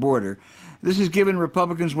southern border. This has given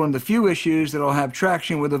Republicans one of the few issues that will have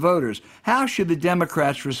traction with the voters. How should the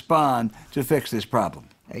Democrats respond to fix this problem?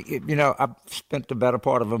 I've spent the better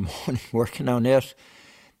part of a morning working on this.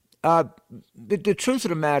 The truth of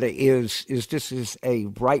the matter is this is a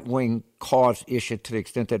right-wing cause issue to the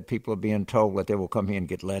extent that people are being told that they will come here and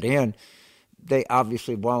get let in. They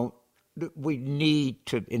obviously won't. We need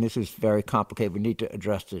to, and this is very complicated, we need to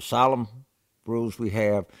address the asylum rules we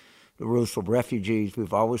have, the rules for refugees.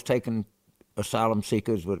 We've always taken asylum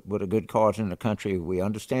seekers with a good cause in the country. We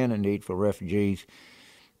understand the need for refugees.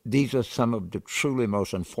 These are some of the truly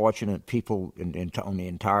most unfortunate people on the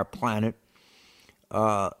entire planet.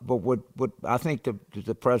 But what I think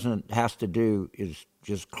the president has to do is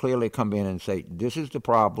just clearly come in and say, this is the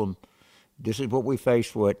problem, this is what we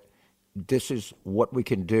face with, this is what we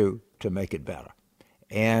can do to make it better.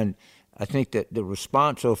 And I think that the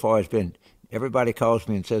response so far has been, everybody calls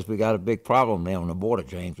me and says, we got a big problem now on the border,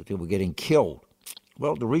 James, because we're getting killed.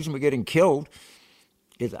 Well, the reason we're getting killed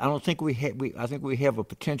is I think we have a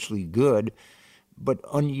potentially good but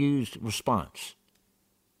unused response.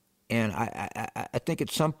 And I think at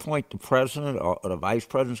some point the president or the vice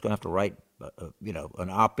president is going to have to write, an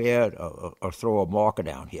op-ed or throw a marker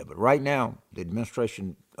down here. But right now, the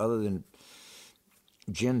administration, other than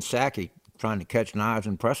Jen Psaki trying to catch knives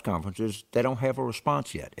in press conferences, they don't have a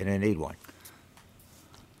response yet, and they need one.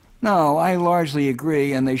 No, I largely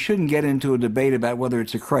agree, and they shouldn't get into a debate about whether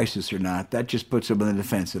it's a crisis or not. That just puts them on the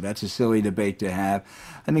defensive. That's a silly debate to have.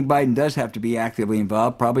 I think Biden does have to be actively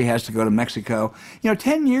involved, probably has to go to Mexico.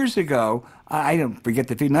 10 years ago, I don't forget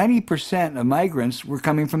the figure, 90% of migrants were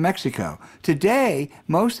coming from Mexico. Today,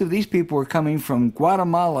 most of these people are coming from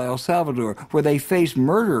Guatemala, El Salvador, where they face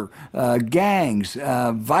murder, gangs,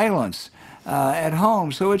 violence at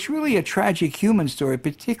home. So it's really a tragic human story,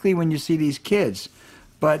 particularly when you see these kids.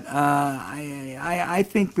 But I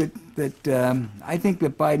think that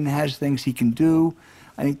Biden has things he can do.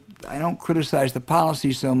 I don't criticize the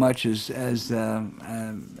policy so much as it's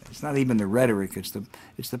not even the rhetoric. It's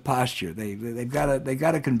the posture. They've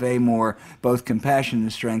got to convey more, both compassion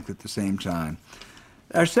and strength at the same time.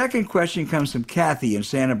 Our second question comes from Kathy in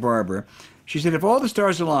Santa Barbara. She said, if all the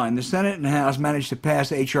stars align, the Senate and House managed to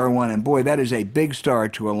pass H.R. 1, and boy, that is a big star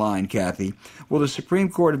to align, Kathy. Will the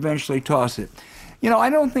Supreme Court eventually toss it?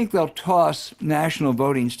 I don't think they'll toss national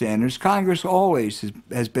voting standards. Congress always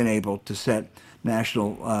has been able to set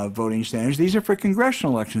national voting standards. These are for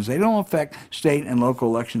congressional elections. They don't affect state and local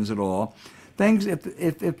elections at all.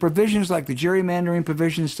 If provisions like the gerrymandering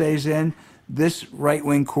provision stays in, this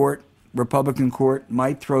right-wing court, Republican court,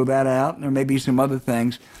 might throw that out. There may be some other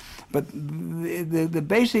things. But the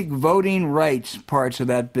basic voting rights parts of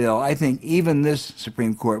that bill, I think even this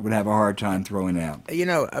Supreme Court would have a hard time throwing out.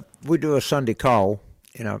 We do a Sunday call,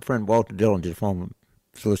 and our friend Walter Dillinger, former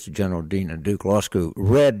Solicitor General, Dean of Duke Law School,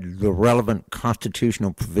 read the relevant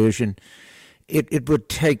constitutional provision. It would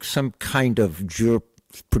take some kind of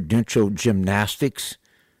jurisprudential gymnastics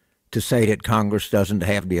to say that Congress doesn't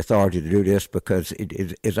have the authority to do this, because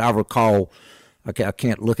as I recall, I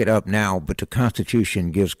can't look it up now, but the Constitution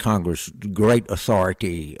gives Congress great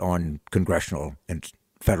authority on congressional and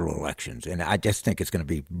federal elections, and I just think it's going to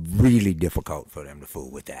be really difficult for them to fool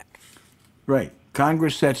with that. Right.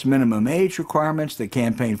 Congress sets minimum age requirements. The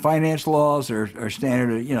campaign finance laws are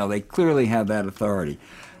standard. They clearly have that authority.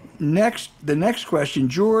 The next question,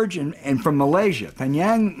 George, and from Malaysia,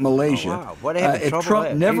 Penang, Malaysia. Oh, wow. What happened? If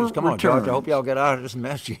Trump never Come on, returns, George, I hope y'all get out of this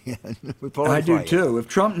mess again. I do too. If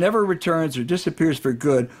Trump never returns or disappears for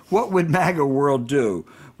good, what would MAGA world do?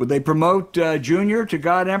 Would they promote Junior to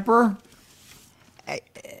God Emperor? I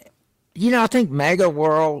think MAGA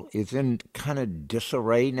world is in kind of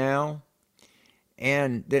disarray now.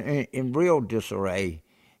 and they're in real disarray.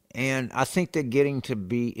 And I think they're getting to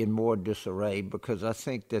be in more disarray because I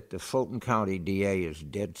think that the Fulton County DA is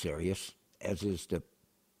dead serious, as is the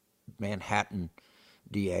Manhattan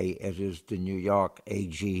DA, as is the New York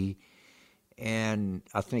AG. And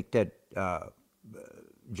I think that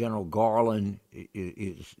General Garland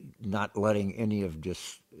is not letting any of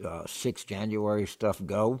this 6 January stuff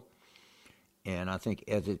go. And I think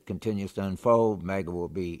as it continues to unfold, MAGA will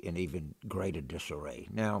be in even greater disarray.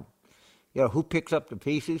 Now, who picks up the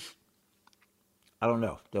pieces? I don't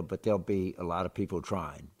know, but there'll be a lot of people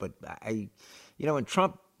trying. But when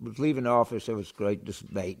Trump was leaving office, there was great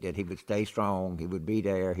debate that he would stay strong, he would be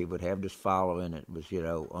there, he would have this following. It was,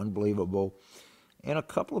 unbelievable. And a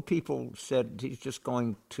couple of people said he's just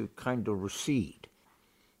going to kind of recede.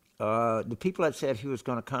 The people that said he was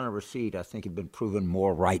going to kind of recede, I think, have been proven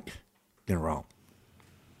more right than wrong.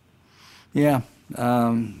 Yeah.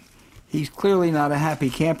 He's clearly not a happy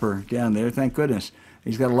camper down there, thank goodness.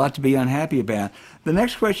 He's got a lot to be unhappy about. The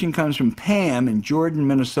next question comes from Pam in Jordan,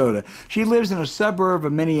 Minnesota. She lives in a suburb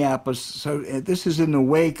of Minneapolis, so this is in the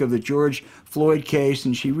wake of the George Floyd case,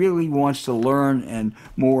 and she really wants to learn and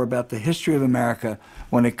more about the history of America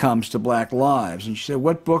when it comes to black lives. And she said,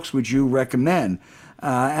 what books would you recommend?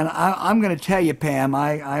 And I'm going to tell you, Pam,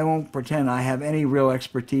 I won't pretend I have any real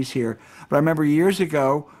expertise here, but I remember years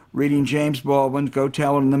ago reading James Baldwin's Go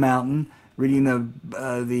Tell It on the Mountain, reading the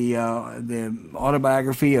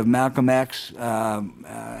autobiography of Malcolm X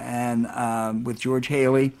and with George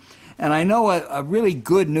Haley. And I know a really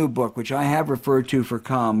good new book, which I have referred to for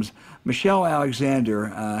comms. Michelle Alexander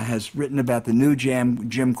has written about the new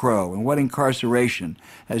Jim Crow and what incarceration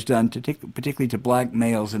has done, particularly to black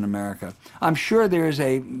males in America. I'm sure there is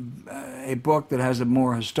a book that has a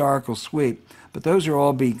more historical sweep, but those are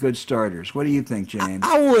all be good starters. What do you think, James?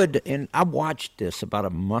 I would, and I watched this about a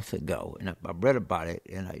month ago, and I read about it,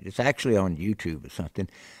 and it's actually on YouTube or something.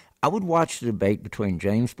 I would watch the debate between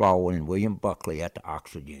James Baldwin and William Buckley at the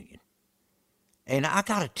Oxford Union. And I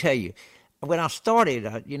got to tell you, when I started,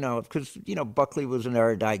 because, Buckley was an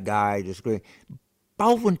erudite guy,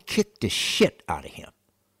 Baldwin kicked the shit out of him.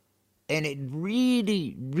 And it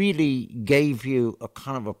really, really gave you a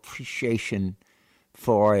kind of appreciation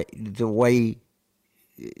for the way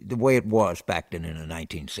it was back then in the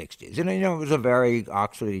 1960s. And, it was a very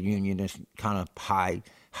Oxford Unionist kind of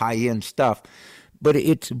high-end stuff. But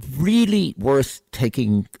it's really worth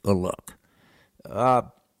taking a look.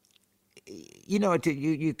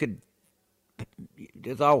 You could,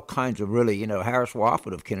 there's all kinds of really, Harris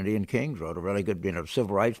Wofford of Kennedy and Kings wrote a really good,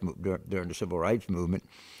 civil rights during the civil rights movement.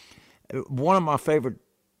 One of my favorite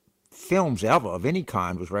films ever of any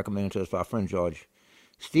kind was recommended to us by our friend George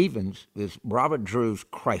Stevens is Robert Drew's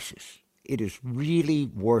Crisis. It is really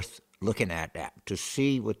worth looking at that to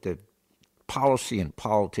see what the policy and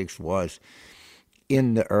politics was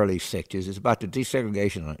in the early 60s. It's about the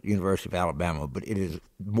desegregation at the University of Alabama, but it is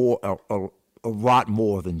more a lot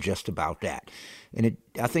more than just about that. And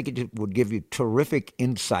I think it would give you terrific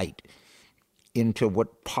insight into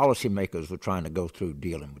what policymakers were trying to go through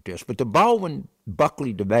dealing with this. But the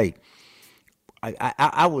Baldwin-Buckley debate,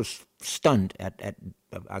 I was stunned at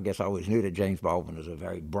I guess I always knew that James Baldwin was a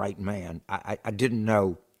very bright man. I didn't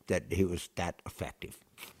know that he was that effective.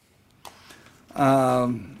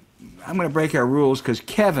 I'm going to break our rules because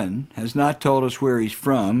Kevin has not told us where he's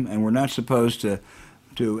from, and we're not supposed to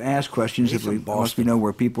ask questions unless we know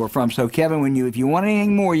where people are from. So, Kevin, if you want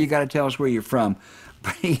anything more, you got to tell us where you're from.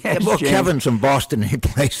 Yes, well, Kevin's from Boston, any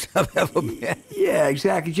place I've ever been. Yeah,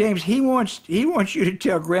 exactly. James, he wants you to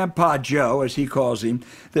tell Grandpa Joe, as he calls him,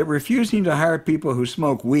 that refusing to hire people who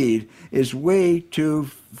smoke weed is way too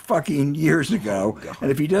fucking years ago. Oh, and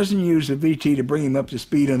if he doesn't use a VT to bring him up to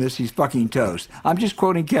speed on this, he's fucking toast. I'm just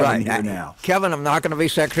quoting Kevin here now. Kevin, I'm not going to be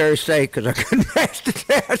Secretary of State because I couldn't pass the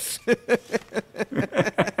test.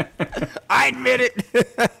 I admit it.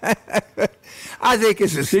 I think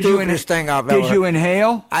it's the stupidest thing I've ever heard. Did you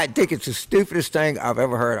inhale? I think it's the stupidest thing I've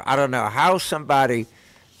ever heard. I don't know how somebody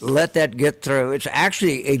let that get through. It's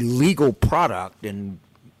actually a legal product in,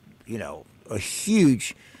 a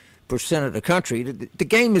huge percent of the country. The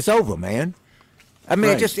game is over, man. I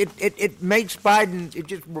mean, right. it makes Biden, it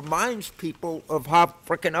just reminds people of how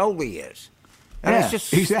freaking old he is. And yeah, it's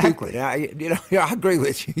just exactly. Stupid. I agree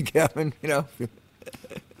with you, Kevin,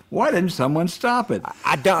 Why didn't someone stop it?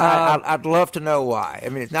 I don't. I'd love to know why. I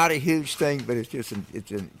mean, it's not a huge thing, but it's a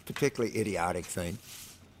particularly idiotic thing.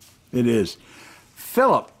 It is.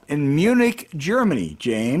 Philip in Munich, Germany,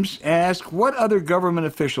 James, ask what other government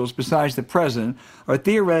officials besides the president are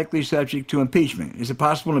theoretically subject to impeachment. Is it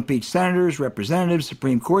possible to impeach senators, representatives,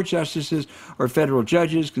 Supreme Court justices, or federal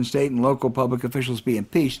judges? Can state and local public officials be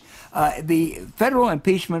impeached? The federal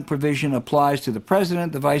impeachment provision applies to the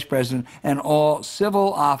president, the vice president, and all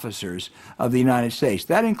civil officers of the United States.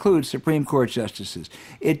 That includes Supreme Court justices.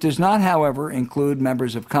 It does not, however, include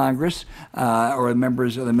members of Congress or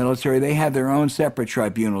members of the military. They have their own separate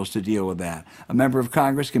tribunals to deal with that. A member of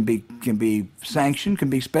Congress can be sanctioned, can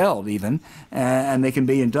be expelled even, and they can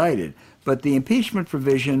be indicted. But the impeachment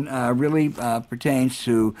provision really pertains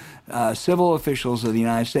to civil officials of the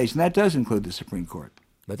United States, and that does include the Supreme Court.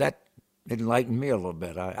 But that enlightened me a little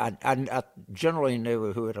bit. I generally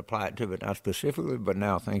knew who it applied to, but not specifically. But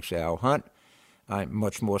now, thanks to Al Hunt, I'm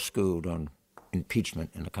much more schooled on impeachment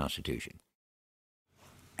in the Constitution.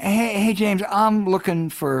 Hey, James, I'm looking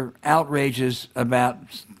for outrages about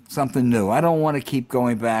something new. I don't want to keep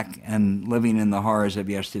going back and living in the horrors of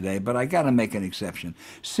yesterday, but I got to make an exception.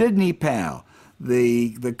 Sidney Powell,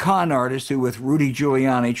 the con artist who with Rudy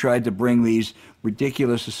Giuliani tried to bring these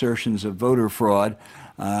ridiculous assertions of voter fraud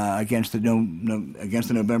against the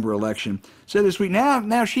November election, said this week,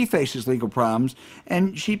 now she faces legal problems,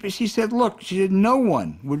 and she said, look, she said, no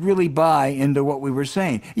one would really buy into what we were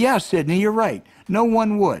saying. Yeah, Sidney, you're right. No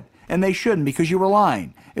one would, and they shouldn't, because you were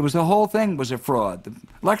lying. It was the whole thing was a fraud. The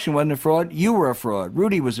election wasn't a fraud. You were a fraud.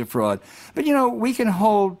 Rudy was a fraud. But, we can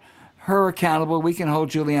hold her accountable. We can hold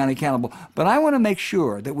Giuliani accountable. But I want to make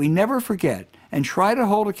sure that we never forget and try to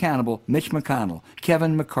hold accountable Mitch McConnell,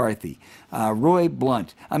 Kevin McCarthy, Roy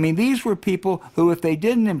Blunt. I mean, these were people who, if they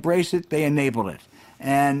didn't embrace it, they enabled it.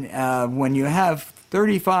 And when you have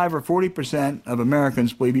 35 or 40% of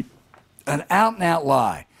Americans believe an out-and-out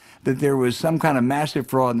lie that there was some kind of massive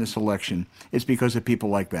fraud in this election, it's because of people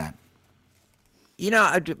like that.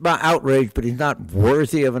 My outrage, but he's not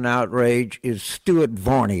worthy of an outrage, is Stuart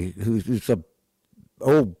Varney, who's a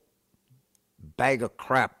old bag of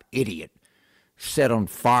crap idiot, said on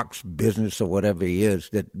Fox Business or whatever he is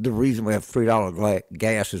that the reason we have $3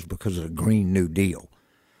 gas is because of the Green New Deal.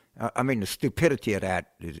 I mean, the stupidity of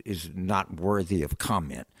that is not worthy of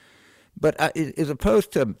comment. But as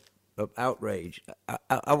opposed to outrage,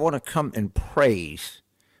 I want to come in praise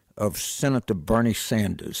of Senator Bernie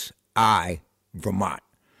Sanders, Vermont.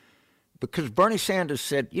 Because Bernie Sanders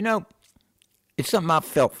said, it's something I've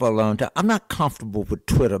felt for a long time. I'm not comfortable with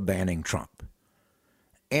Twitter banning Trump.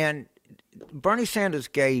 And Bernie Sanders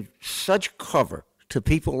gave such cover to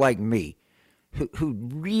people like me who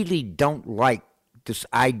really don't like this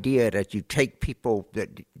idea that you take people,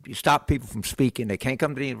 that you stop people from speaking. They can't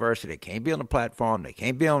come to the university. They can't be on the platform. They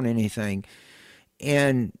can't be on anything.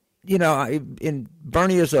 And, and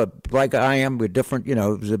Bernie is like I am, we're different,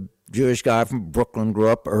 was a Jewish guy from Brooklyn, grew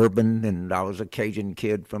up urban, and I was a Cajun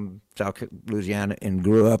kid from South Louisiana and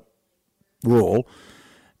grew up rural.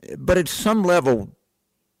 But at some level,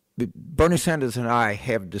 Bernie Sanders and I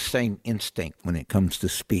have the same instinct when it comes to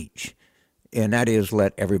speech, and that is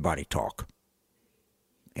let everybody talk.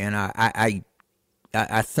 And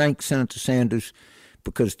I thank Senator Sanders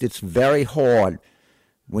because it's very hard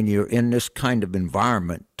when you're in this kind of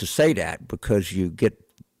environment to say that, because you get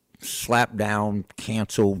slapped down,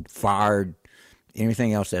 canceled, fired,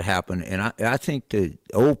 anything else that happened. And I think the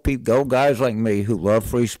old guys like me who love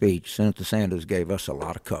free speech, Senator Sanders gave us a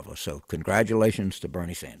lot of cover. So congratulations to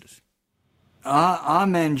Bernie Sanders.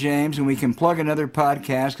 Amen, James. And we can plug another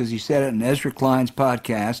podcast because he said it in Ezra Klein's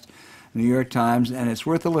podcast, New York Times, and it's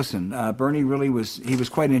worth a listen. Bernie really was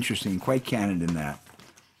quite interesting, quite candid in that.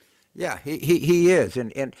 Yeah, he is.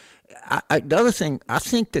 And the other thing, I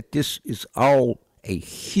think that this is all a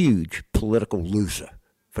huge political loser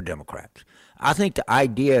for Democrats. I think the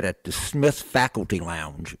idea that the Smith Faculty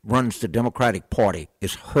Lounge runs the Democratic Party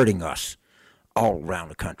is hurting us all around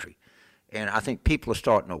the country. And I think people are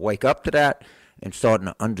starting to wake up to that and starting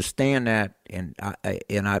to understand that. And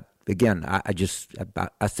I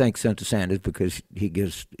thank Senator Sanders because he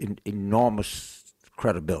gives enormous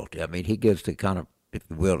credibility. I mean, he gives the kind of, if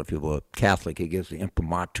you were a Catholic, he gives the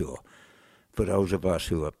imprimatur for those of us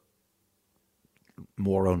who are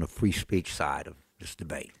more on the free speech side of this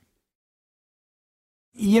debate.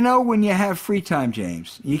 When you have free time,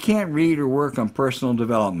 James, you can't read or work on personal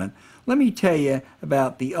development. Let me tell you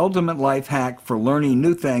about the ultimate life hack for learning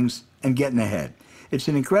new things and getting ahead. It's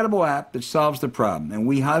an incredible app that solves the problem, and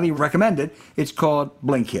we highly recommend it. It's called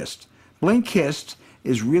Blinkist. Blinkist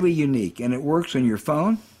is really unique, and it works on your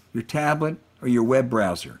phone, your tablet, or your web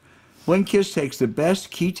browser. Blinkist takes the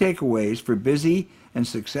best key takeaways for busy and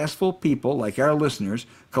successful people like our listeners,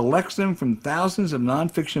 collects them from thousands of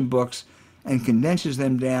nonfiction books, and condenses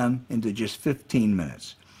them down into just 15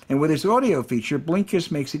 minutes. And with its audio feature,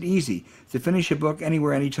 Blinkist makes it easy to finish a book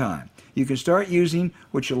anywhere, anytime. You can start using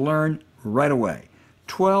what you learn right away.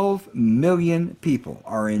 12 million people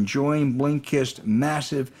are enjoying Blinkist's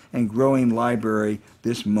massive and growing library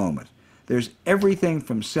this moment. There's everything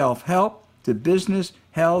from self-help to business,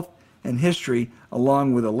 health, and history,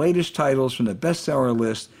 along with the latest titles from the bestseller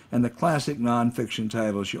list and the classic nonfiction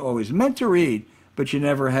titles you always meant to read, but you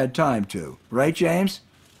never had time to. Right, James?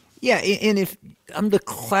 Yeah, and if I'm the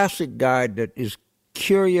classic guy that is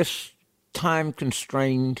curious,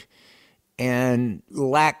 time-constrained, and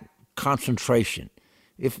lack concentration.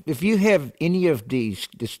 If you have any of these,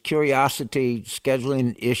 this curiosity,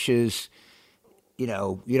 scheduling issues, you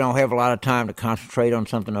don't have a lot of time to concentrate on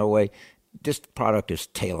something that way, this product is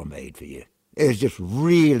tailor-made for you. It's just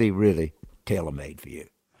really, really tailor-made for you.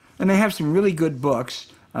 And they have some really good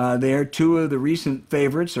books there. Two of the recent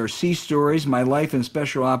favorites are Sea Stories, My Life in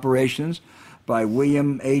Special Operations by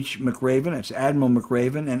William H. McRaven, that's Admiral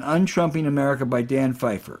McRaven, and Untrumping America by Dan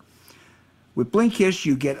Pfeiffer. With Blinkist,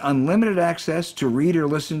 you get unlimited access to read or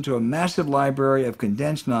listen to a massive library of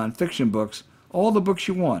condensed nonfiction books, all the books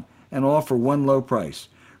you want, and all for one low price.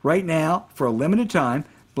 Right now, for a limited time,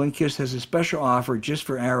 Blinkist has a special offer just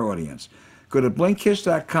for our audience. Go to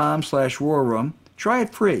Blinkist.com/warroom, try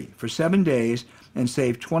it free for 7 days, and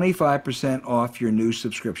save 25% off your new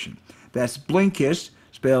subscription. That's Blinkist,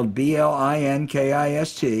 spelled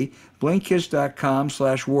Blinkist,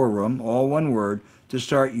 Blinkist.com/warroom, all one word, to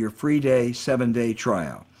start your free day, 7-day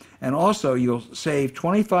trial. And also, you'll save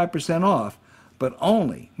 25% off, but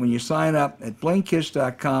only when you sign up at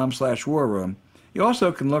Blinkist.com/warroom. You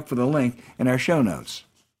also can look for the link in our show notes.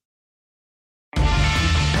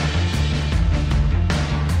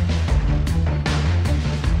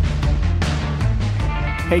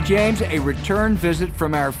 Hey, James, a return visit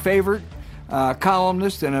from our favorite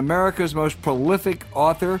columnist and America's most prolific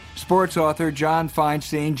author, sports author, John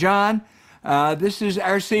Feinstein. John, this is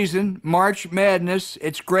our season, March Madness.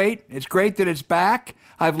 It's great. It's great that it's back.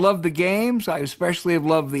 I've loved the games. I especially have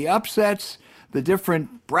loved the upsets, the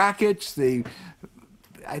different brackets. I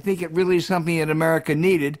think it really is something that America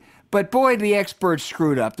needed. But boy, the experts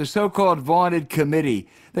screwed up. The so-called vaunted committee.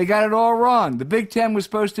 They got it all wrong. The Big Ten was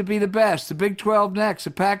supposed to be the best. The Big 12 next.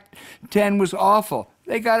 The Pac-10 was awful.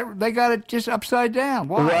 They got it just upside down.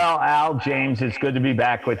 Why? Well, Al, James, it's good to be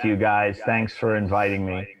back with you guys. Thanks for inviting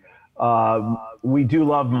me. We do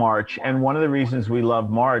love March, and one of the reasons we love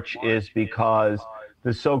March is because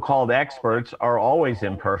the so-called experts are always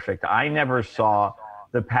imperfect. I never saw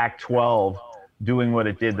the Pac-12 doing what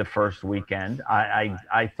it did the first weekend.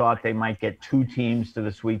 I thought they might get 2 teams to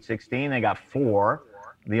the Sweet 16. They got 4.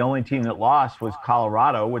 The only team that lost was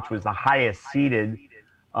Colorado, which was the highest seeded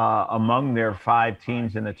among their 5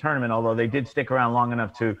 teams in the tournament, although they did stick around long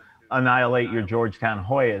enough to annihilate your Georgetown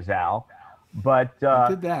Hoyas, Al. But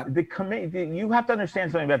the committee, you have to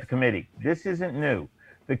understand something about the committee. This isn't new.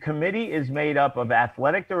 The committee is made up of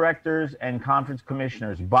athletic directors and conference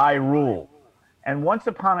commissioners by rule. And once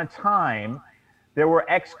upon a time, there were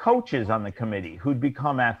ex-coaches on the committee who'd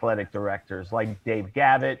become athletic directors, like Dave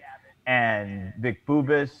Gavitt and Vic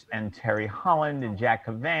Bubas and Terry Holland and Jack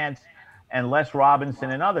Cavance and Les Robinson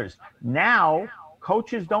and others. Now,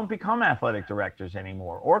 coaches don't become athletic directors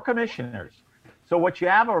anymore or commissioners. So what you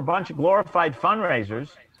have are a bunch of glorified fundraisers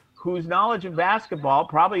whose knowledge of basketball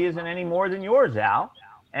probably isn't any more than yours, Al.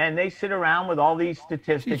 And they sit around with all these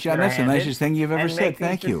statistics. John, that's the nicest thing you've ever said.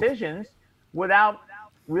 Thank you. Decisions without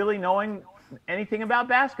really knowing anything about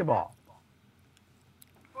basketball.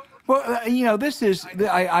 Well, this is,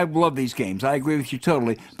 I love these games. I agree with you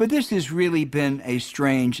totally. But this has really been a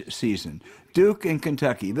strange season. Duke and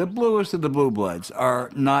Kentucky, the bluest of the blue bloods,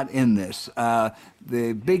 are not in this.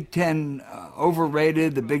 The Big Ten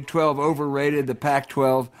overrated, the Big 12 overrated, the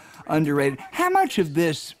Pac-12 underrated. How much of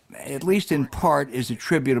this, at least in part, is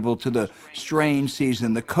attributable to the strange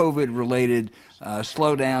season, the COVID-related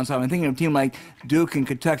slowdowns? I'm thinking of a team like Duke and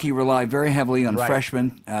Kentucky rely very heavily on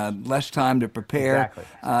freshmen, less time to prepare.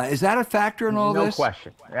 Exactly. Is that a factor in all this? No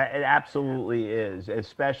question. It absolutely is,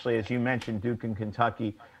 especially as you mentioned, Duke and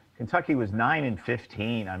Kentucky. Kentucky was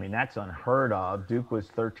 9-15. I mean, that's unheard of. Duke was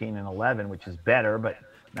 13-11, which is better, but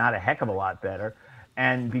not a heck of a lot better.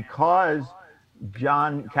 And because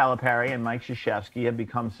John Calipari and Mike Krzyzewski have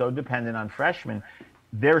become so dependent on freshmen,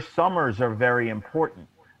 their summers are very important.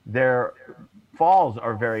 Their falls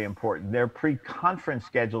are very important. Their pre-conference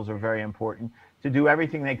schedules are very important to do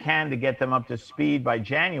everything they can to get them up to speed by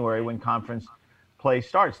January when conference play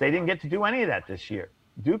starts. They didn't get to do any of that this year.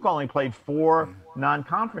 Duke only played 4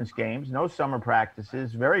 non-conference games, no summer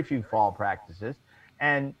practices, very few fall practices,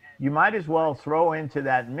 And you might as well throw into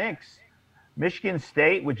that mix Michigan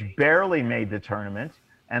State, which barely made the tournament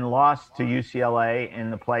and lost to UCLA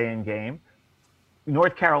in the play-in game.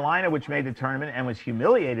 North Carolina, which made the tournament and was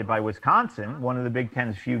humiliated by Wisconsin, one of the Big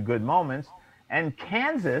Ten's few good moments. And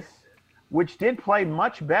Kansas, which did play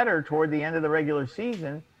much better toward the end of the regular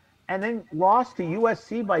season, and then lost to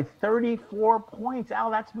USC by 34 points. Al,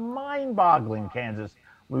 that's mind-boggling, Kansas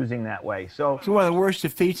losing that way. So it's one of the worst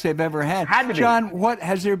defeats they've ever had. Had to be. John,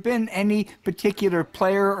 has there been any particular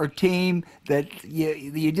player or team that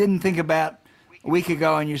you didn't think about a week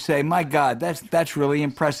ago and you say, my God, that's really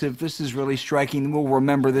impressive. This is really striking. We'll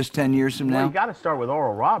remember this 10 years from now. Well, you got to start with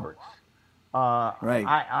Oral Roberts. Right.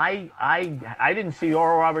 I didn't see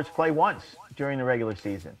Oral Roberts play once during the regular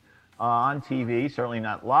season on TV, certainly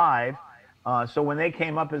not live. So when they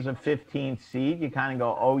came up as a 15th seed, you kind of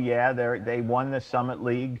go, oh yeah, they won the Summit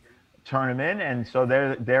League tournament, and so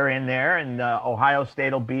they're in there, and Ohio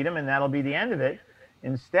State will beat them, and that'll be the end of it.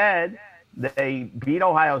 Instead, they beat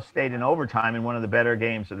Ohio State in overtime in one of the better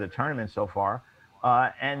games of the tournament so far,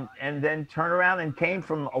 and then turn around and came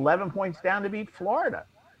from 11 points down to beat Florida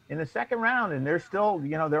in the second round, and they're still,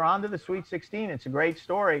 they're on to the Sweet 16. It's a great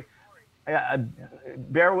story.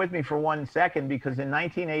 Bear with me for 1 second, because in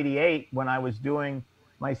 1988, when I was doing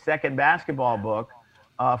my second basketball book,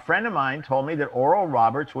 a friend of mine told me that Oral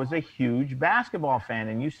Roberts was a huge basketball fan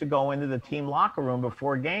and used to go into the team locker room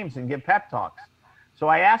before games and give pep talks. So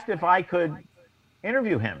I asked if I could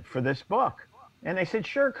interview him for this book, and they said,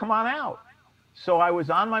 sure, come on out. So I was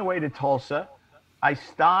on my way to Tulsa. I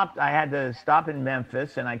had to stop in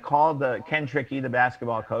Memphis, and I called Ken Trickey, the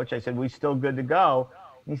basketball coach. I said, we still good to go?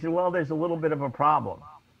 And he said, well, there's a little bit of a problem.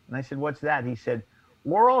 And I said, what's that? He said,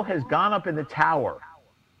 Oral has gone up in the tower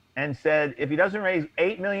and said, if he doesn't raise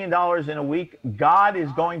 $8 million in a week, God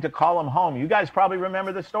is going to call him home. You guys probably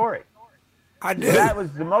remember the story. I do. That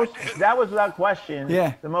was without question,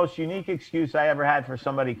 the most unique excuse I ever had for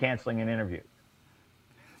somebody canceling an interview.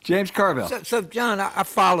 James Carville. So John, I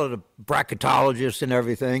follow the bracketologists and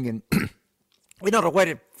everything, and the way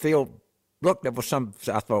the field looked, there was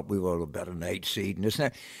I thought we were a little better than 8 seed and this and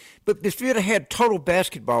that. But if you'd have had total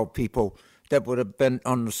basketball people that would have been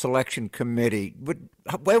on the selection committee,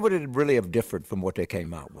 where would it really have differed from what they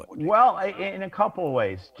came out with? Well, in a couple of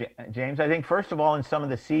ways, James. I think, first of all, in some of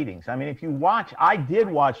the seedings. I mean, if you watch, I did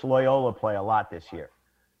watch Loyola play a lot this year.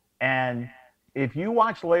 And if you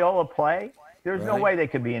watch Loyola play, there's no way they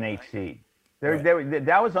could be an 8th seed.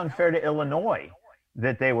 That was unfair to Illinois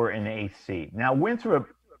that they were an 8th seed. Now, Winthrop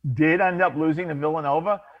did end up losing to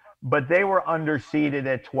Villanova, but they were underseeded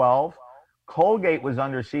at 12. Colgate was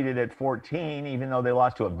underseeded at 14, even though they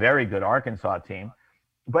lost to a very good Arkansas team.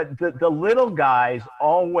 But the little guys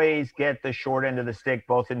always get the short end of the stick,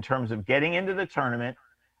 both in terms of getting into the tournament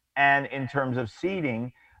and in terms of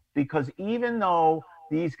seeding, because even though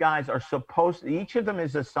these guys are each of them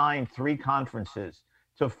is assigned 3 conferences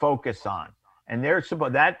to focus on. And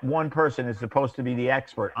that one person is supposed to be the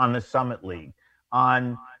expert on the Summit League,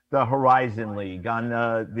 on the Horizon League, on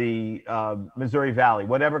the Missouri Valley,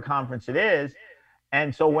 whatever conference it is.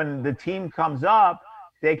 And so when the team comes up,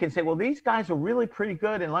 they can say, well, these guys are really pretty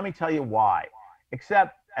good, and let me tell you why.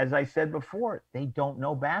 Except, as I said before, they don't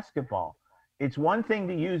know basketball. It's one thing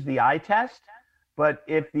to use the eye test, but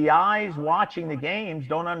if the eyes watching the games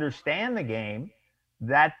don't understand the game,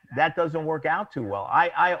 that doesn't work out too well.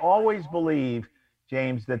 I always believe,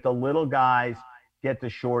 James, that the little guys get the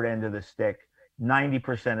short end of the stick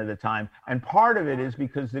 90% of the time. And part of it is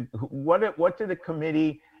because what do the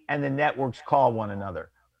committee and the networks call one another?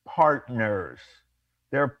 Partners.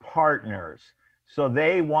 They're partners. So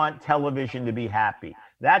they want television to be happy.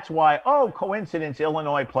 That's why, coincidence,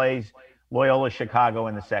 Illinois plays Loyola Chicago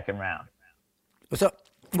in the second round. So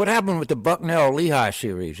what happened with the Bucknell-Lehigh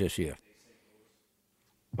series this year?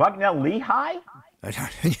 Bucknell-Lehigh?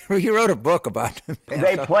 You wrote a book about them.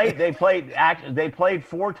 They played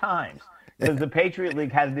 4 times. Because the Patriot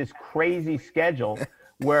League has this crazy schedule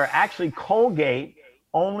where actually Colgate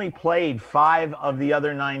only played 5 of the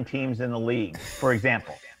other 9 teams in the league, for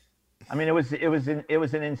example. I mean, it was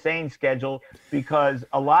an insane schedule, because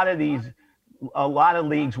a lot of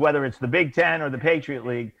leagues, whether it's the Big Ten or the Patriot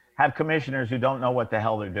League, have commissioners who don't know what the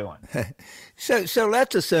hell they're doing. So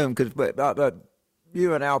let's assume, because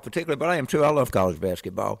you and Al particularly, but I am too. I love college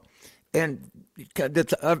basketball. And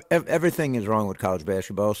everything is wrong with college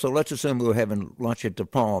basketball. So let's assume we were having lunch at the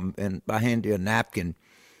Palm, and I hand you a napkin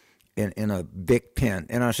in a big pen,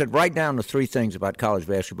 and I said, write down the 3 things about college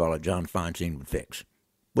basketball that John Feinstein would fix.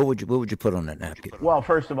 What would you put on that napkin? Well,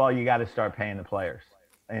 first of all, you got to start paying the players.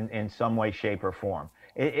 in some way, shape, or form.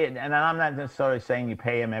 And I'm not necessarily saying you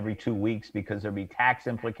pay them every 2 weeks, because there'll be tax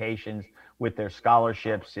implications with their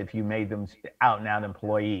scholarships if you made them out and out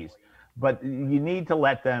employees. But you need to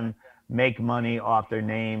let them make money off their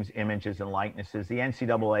names, images, and likenesses. The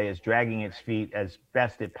NCAA is dragging its feet as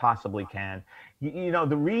best it possibly can. You know,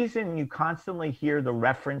 the reason you constantly hear the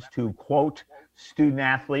reference to, quote, student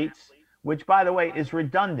athletes, which, by the way, is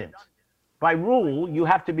redundant. By rule, you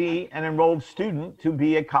have to be an enrolled student to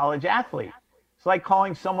be a college athlete. It's like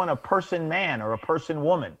calling someone a person man or a person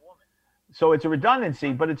woman. So it's a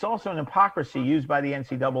redundancy, but it's also an hypocrisy used by the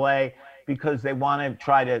NCAA because they want to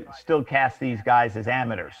try to still cast these guys as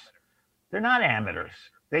amateurs. They're not amateurs.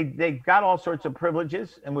 They've got all sorts of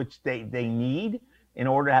privileges in which they need in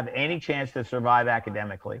order to have any chance to survive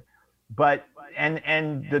academically. But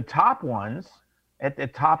and the top ones at the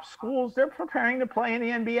top schools, they're preparing to play in the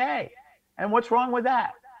NBA. And what's wrong with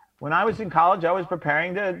that? When I was in college, I was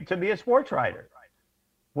preparing to be a sports writer.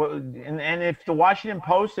 Well, and if the Washington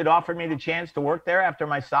Post had offered me the chance to work there after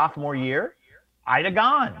my sophomore year, I'd have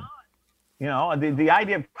gone. You know, the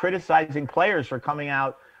idea of criticizing players for coming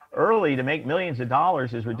out early to make millions of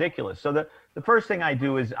dollars is ridiculous. So the first thing I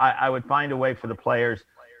do is I would find a way for the players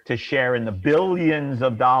to share in the billions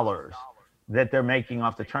of dollars that they're making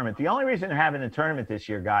off the tournament. The only reason they're having the tournament this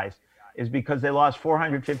year, guys, is because they lost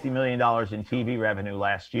 $450 million in TV revenue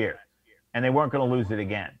last year, and they weren't going to lose it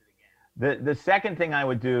again. The second thing I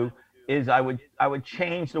would do is I would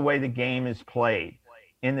change the way the game is played,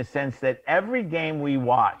 in the sense that every game we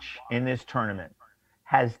watch in this tournament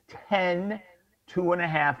has 10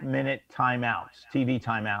 2.5-minute timeouts, TV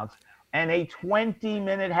timeouts, and a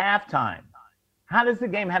 20-minute halftime. How does the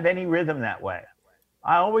game have any rhythm that way?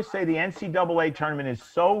 I always say the NCAA tournament is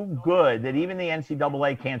so good that even the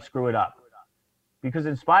NCAA can't screw it up. Because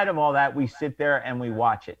in spite of all that, we sit there and we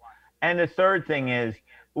watch it. And the third thing is,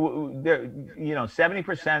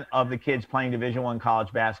 70% of the kids playing Division I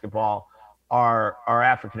college basketball are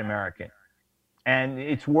African American. And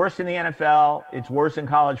it's worse in the NFL, it's worse in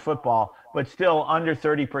college football, but still under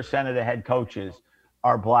 30% of the head coaches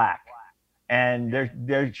are black. And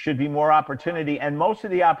there should be more opportunity. And most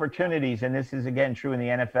of the opportunities, and this is again true in the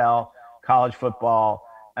NFL, college football,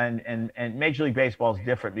 and Major League Baseball is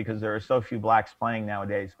different because there are so few blacks playing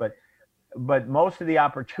nowadays. But most of the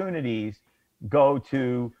opportunities go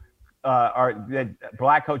to that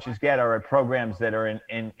black coaches get are at programs that are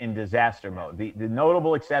in disaster mode. The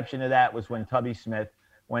notable exception to that was when Tubby Smith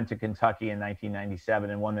went to Kentucky in 1997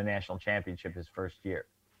 and won the national championship his first year.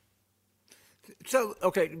 So,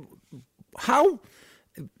 okay, how,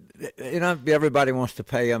 everybody wants to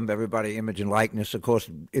pay them, everybody image and likeness. Of course,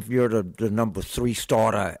 if you're the number 3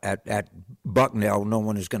 starter at Bucknell, no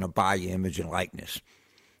one is going to buy your image and likeness.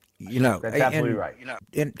 That's absolutely right.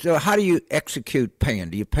 And so how do you execute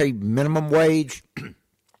paying? Do you pay minimum wage?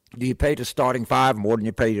 Do you pay the starting 5 more than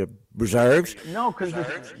you pay the reserves? No,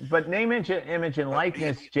 but name, image, and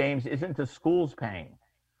likeness, James, isn't the schools paying.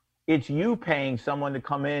 It's you paying someone to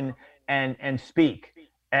come in and speak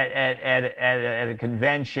at a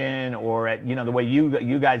convention, or at, the way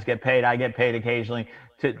you guys get paid. I get paid occasionally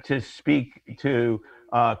to speak to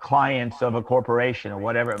clients of a corporation or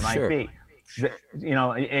whatever it might be.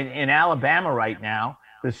 In Alabama right now,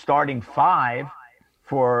 the starting 5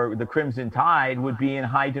 for the Crimson Tide would be in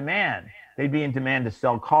high demand. They'd be in demand to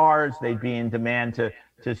sell cars. They'd be in demand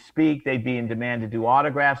to speak. They'd be in demand to do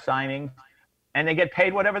autograph signings, and they get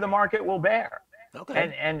paid whatever the market will bear.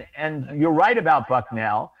 Okay. And you're right about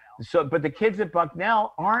Bucknell. So, but the kids at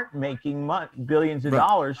Bucknell aren't making billions of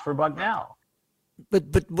dollars for Bucknell.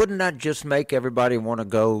 But wouldn't that just make everybody want to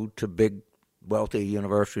go to big, wealthy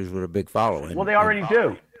universities with a big following? Well, they already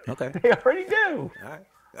do. Okay. They already do.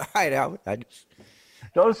 All right, Albert.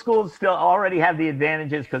 Those schools still already have the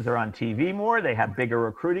advantages because they're on TV more. They have bigger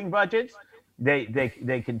recruiting budgets.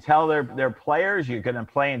 They can tell their players you're going to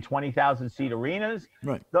play in 20,000-seat arenas.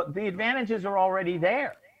 Right. The advantages are already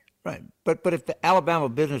there. Right. But if the Alabama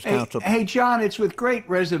Business Council... Hey, John, it's with great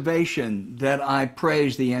reservation that I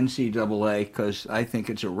praise the NCAA because I think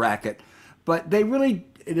it's a racket. But they really,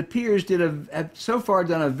 it appears, have so far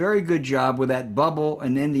done a very good job with that bubble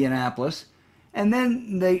in Indianapolis. And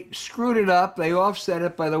then they screwed it up. They offset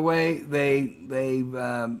it by the way they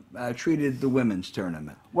treated the women's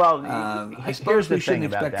tournament. Well, I suppose we shouldn't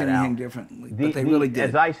expect anything differently, but they really did.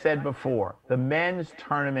 As I said before, the men's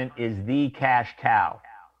tournament is the cash cow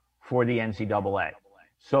for the NCAA.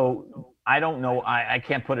 So I don't know, I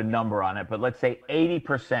can't put a number on it, but let's say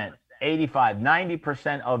 80%, 85,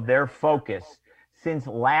 90% of their focus since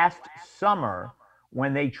last summer,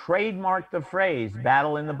 when they trademarked the phrase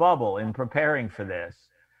battle in the bubble in preparing for this,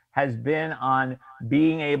 has been on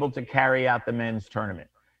being able to carry out the men's tournament,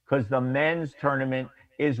 because the men's tournament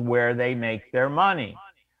is where they make their money.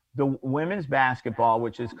 The women's basketball,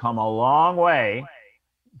 which has come a long way,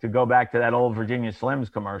 to go back to that old Virginia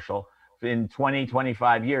Slims commercial, in 20,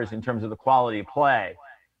 25 years in terms of the quality of play,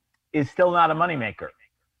 is still not a moneymaker.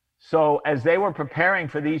 So as they were preparing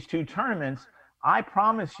for these two tournaments, I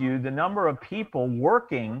promise you the number of people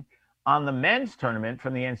working on the men's tournament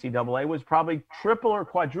from the NCAA was probably triple or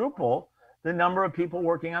quadruple the number of people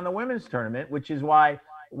working on the women's tournament, which is why,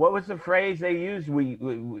 what was the phrase they used? We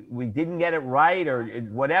didn't get it right, or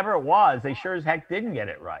whatever it was. They sure as heck didn't get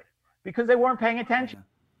it right because they weren't paying attention.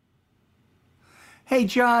 Hey,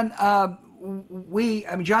 John,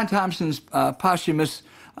 John Thompson's posthumous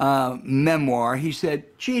memoir, he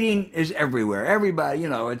said, cheating is everywhere. Everybody,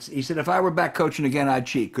 he said, if I were back coaching again, I'd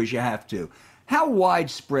cheat because you have to. How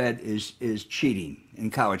widespread is cheating in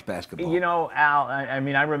college basketball? Al, I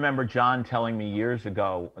remember John telling me years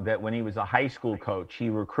ago that when he was a high school coach, he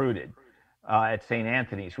recruited at St.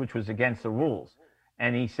 Anthony's, which was against the rules.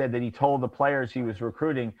 And he said that he told the players he was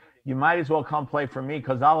recruiting, you might as well come play for me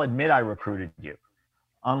because I'll admit I recruited you.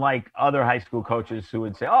 Unlike other high school coaches who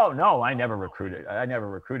would say, oh, no, I never recruited. I never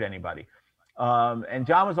recruit anybody. And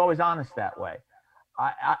John was always honest that way.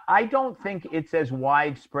 I don't think it's as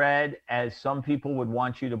widespread as some people would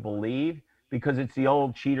want you to believe, because it's the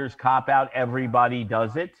old cheaters cop-out. Everybody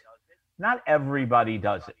does it. Not everybody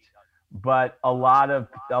does it, but a lot of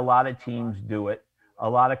teams do it. A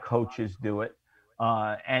lot of coaches do it.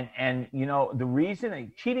 And the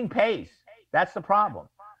reason cheating pays, that's the problem.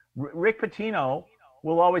 Rick Pitino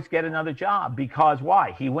will always get another job because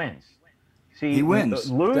why? He wins. See, he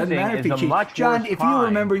wins. Losing is a much John, worse if crime. you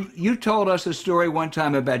remember, you told us a story one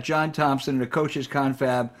time about John Thompson and a coach's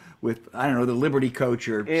confab with, I don't know, the Liberty coach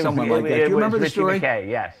or someone like that. Do you remember the story? McKay,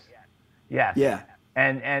 yes. Yeah.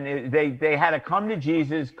 And they had a come to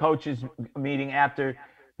Jesus coaches meeting after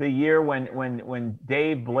the year when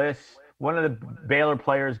Dave Bliss, one of the Baylor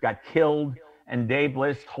players, got killed, and Dave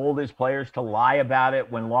Bliss told his players to lie about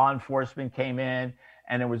it when law enforcement came in.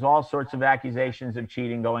 And there was all sorts of accusations of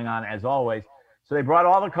cheating going on, as always. So they brought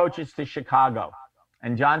all the coaches to Chicago.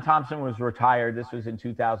 And John Thompson was retired. This was in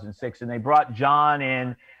 2006. And they brought John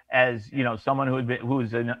in as, someone who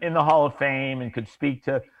was in the Hall of Fame and could speak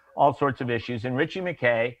to all sorts of issues. And Richie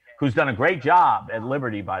McKay, who's done a great job at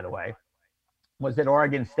Liberty, by the way, was at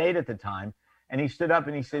Oregon State at the time. And he stood up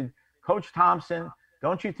and he said, Coach Thompson,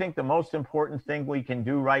 don't you think the most important thing we can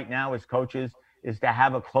do right now as coaches is to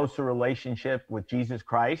have a closer relationship with Jesus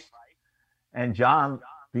Christ? And John,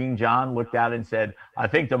 being John, looked out and said, I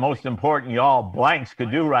think the most important y'all blanks could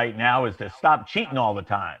do right now is to stop cheating all the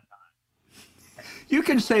time. You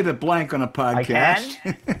can say the blank on a podcast.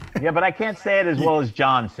 I can? Yeah, but I can't say it as well as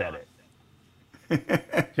John said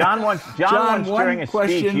it. John once during a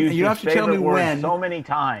speech used his favorite word so many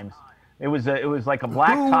times. It was like a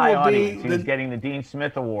black tie audience. He was getting the Dean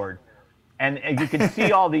Smith Award. And you could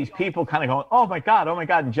see all these people kind of going, oh, my God.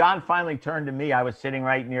 And John finally turned to me. I was sitting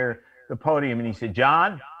right near the podium. And he said,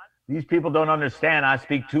 John, these people don't understand. I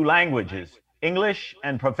speak two languages, English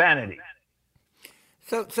and profanity.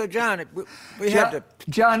 So John, we have to...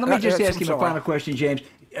 John, let me just ask you a final question, James.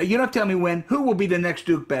 You don't tell me who will be the next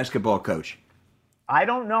Duke basketball coach? I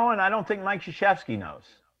don't know, and I don't think Mike Krzyzewski knows.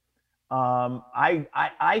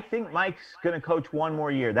 I think Mike's going to coach one more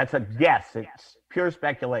year. That's a guess. It's pure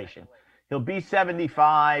speculation. He'll be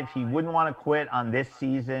 75. He wouldn't want to quit on this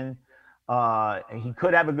season. He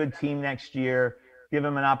could have a good team next year, give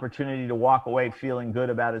him an opportunity to walk away feeling good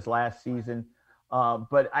about his last season.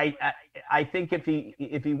 But I think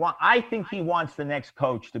I think he wants the next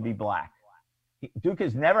coach to be black. Duke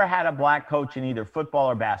has never had a black coach in either football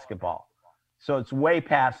or basketball. So it's way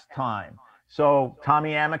past time. So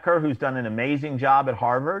Tommy Amaker, who's done an amazing job at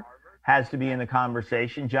Harvard, has to be in the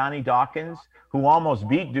conversation. Johnny Dawkins, who almost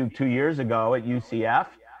beat Duke 2 years ago at UCF,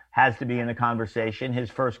 has to be in the conversation, his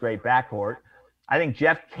first great backcourt. I think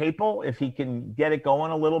Jeff Capel, if he can get it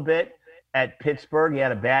going a little bit at Pittsburgh, he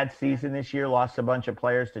had a bad season this year, lost a bunch of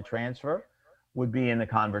players to transfer, would be in the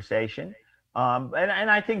conversation.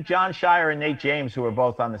 And I think John Shire and Nate James, who are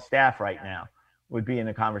both on the staff right now, would be in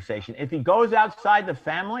the conversation. If he goes outside the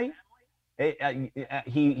family,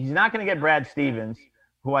 he's not going to get Brad Stevens,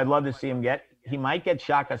 who I'd love to see him get. He might get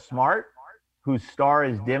Shaka Smart, whose star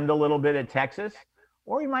is dimmed a little bit at Texas,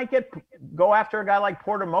 or he might go after a guy like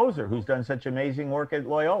Porter Moser, who's done such amazing work at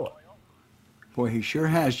Loyola. Boy, he sure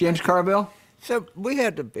has. James Carville? So we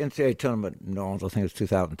had the NCAA tournament in New Orleans, I think it was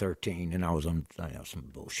 2013, and I was on some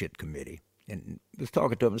bullshit committee and was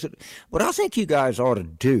talking to him and said, what I think you guys ought to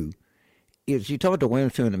do is you talk about the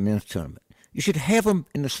women's tournament and the men's tournament. You should have them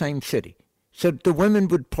in the same city. So the women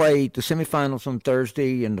would play the semifinals on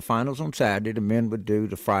Thursday and the finals on Saturday. The men would do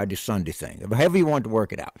the Friday, Sunday thing, however you wanted to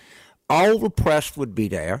work it out. All the press would be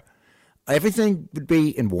there. Everything would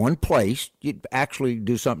be in one place. You'd actually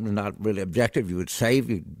do something not really objective. You would save,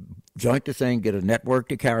 you'd joint the thing, get a network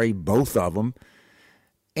to carry both of them.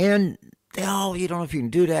 And, you don't know if you can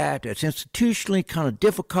do that. It's institutionally kind of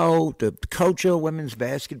difficult to coach women's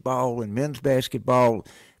basketball and men's basketball.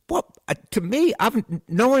 Well, to me,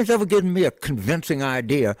 no one's ever given me a convincing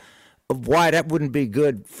idea of why that wouldn't be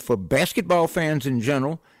good for basketball fans in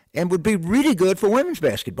general and would be really good for women's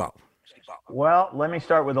basketball. Well, let me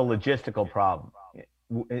start with a logistical problem.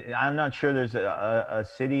 I'm not sure there's a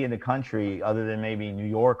city in the country other than maybe New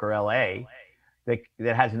York or LA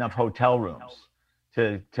that has enough hotel rooms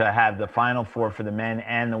to have the Final Four for the men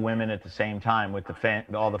and the women at the same time with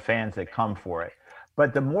all the fans that come for it.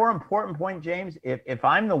 But the more important point, James, if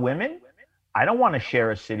I'm the women, I don't want to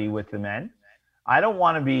share a city with the men. I don't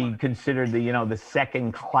want to be considered the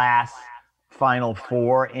second class Final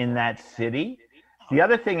Four in that city. The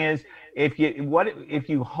other thing is, if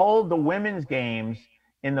you hold the women's games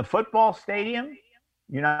in the football stadium,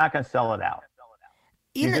 you're not going to sell it out.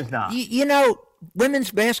 You're just not. Women's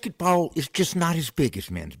basketball is just not as big as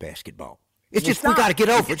men's basketball. It's just we got to get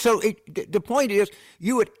over it. So the point is,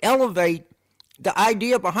 you would elevate. The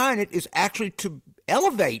idea behind it is actually to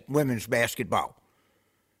elevate women's basketball.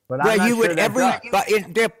 But I'm not sure that does.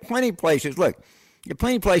 There are plenty of places. Look, there are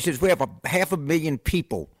plenty of places we have 500,000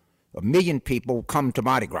 people. 1 million people come to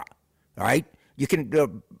Mardi Gras. All right, you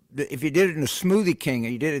can if you did it in the Smoothie King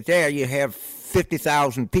and you did it there, you have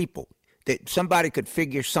 50,000 people. That somebody could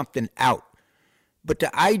figure something out. But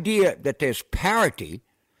the idea that there's parity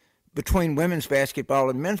between women's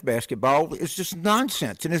basketball and men's basketball is just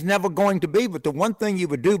nonsense, and it's never going to be. But the one thing you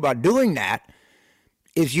would do by doing that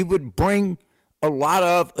is you would bring a lot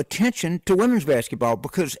of attention to women's basketball,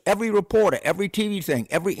 because every reporter, every TV thing,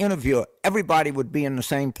 every interviewer, everybody would be in the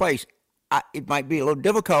same place. It might be a little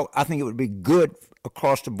difficult. I think it would be good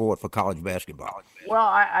across the board for college basketball. Well,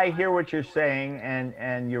 I hear what you're saying,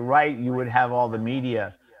 and you're right. You would have all the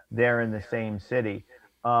media there in the same city.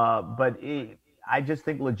 I just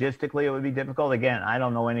think logistically it would be difficult. Again, I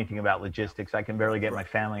don't know anything about logistics. I can barely get my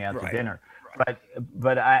family out to dinner.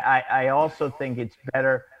 But I also think it's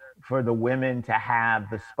better for the women to have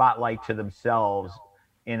the spotlight to themselves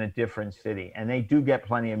in a different city. And they do get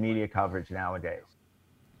plenty of media coverage nowadays.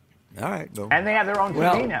 All right. And they have their own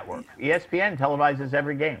TV network. ESPN televises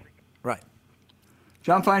every game. Right.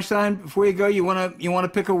 John Feinstein, before you go, you want to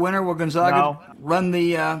pick a winner? Will Gonzaga run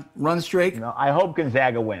the streak? No, I hope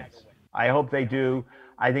Gonzaga wins. I hope they do.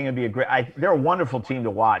 I think it'd be they're a wonderful team to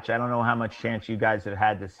watch. I don't know how much chance you guys have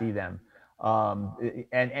had to see them.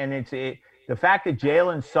 And it's the fact that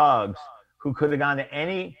Jalen Suggs, who could have gone to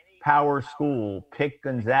any power school, picked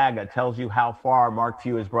Gonzaga, tells you how far Mark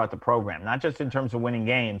Few has brought the program. Not just in terms of winning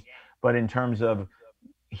games, but in terms of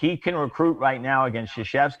he can recruit right now against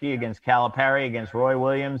Krzyzewski, against Calipari, against Roy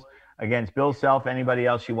Williams, against Bill Self, anybody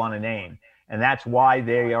else you want to name. And that's why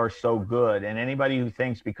they are so good. And anybody who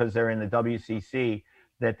thinks because they're in the WCC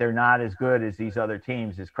that they're not as good as these other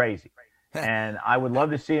teams is crazy. And I would love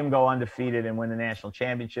to see them go undefeated and win the national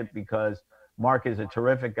championship, because Mark is a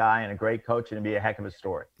terrific guy and a great coach, and it'd be a heck of a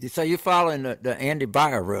story. So you're following the Andy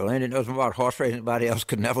Beyer rule. Andy knows about horse racing. Anybody else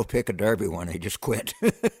could never pick a Derby one. He just quit.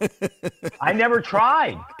 I never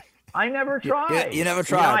tried. You never tried.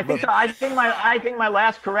 I think my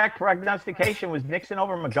last correct prognostication was Nixon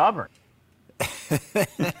over McGovern.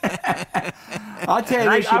 I'll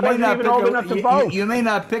tell you this, you may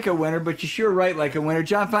not pick a winner, but you sure write like a winner.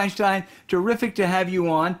 John Feinstein, terrific to have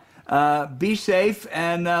you on. Be safe,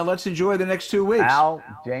 and let's enjoy the next 2 weeks. Al,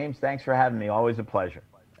 James, thanks for having me. Always a pleasure.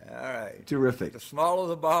 All right. Terrific. The smaller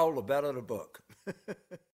the ball, the better the book.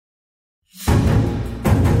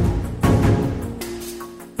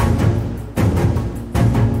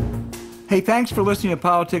 Hey, thanks for listening to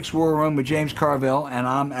Politics War Room with James Carville, and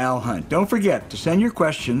I'm Al Hunt. Don't forget to send your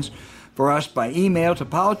questions for us by email to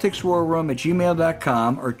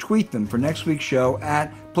politicswarroom@gmail.com or tweet them for next week's show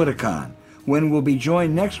at Politicon, when we'll be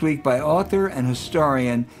joined next week by author and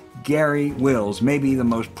historian Gary Wills, maybe the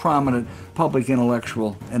most prominent public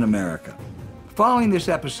intellectual in America. Following this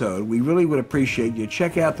episode, we really would appreciate you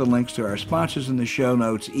check out the links to our sponsors in the show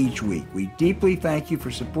notes each week. We deeply thank you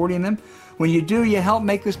for supporting them. When you do, you help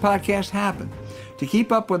make this podcast happen. To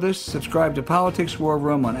keep up with us, subscribe to Politics War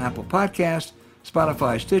Room on Apple Podcasts,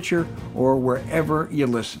 Spotify, Stitcher, or wherever you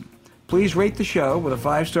listen. Please rate the show with a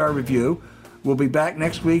 5-star review. We'll be back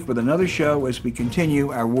next week with another show as we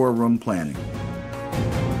continue our War Room planning.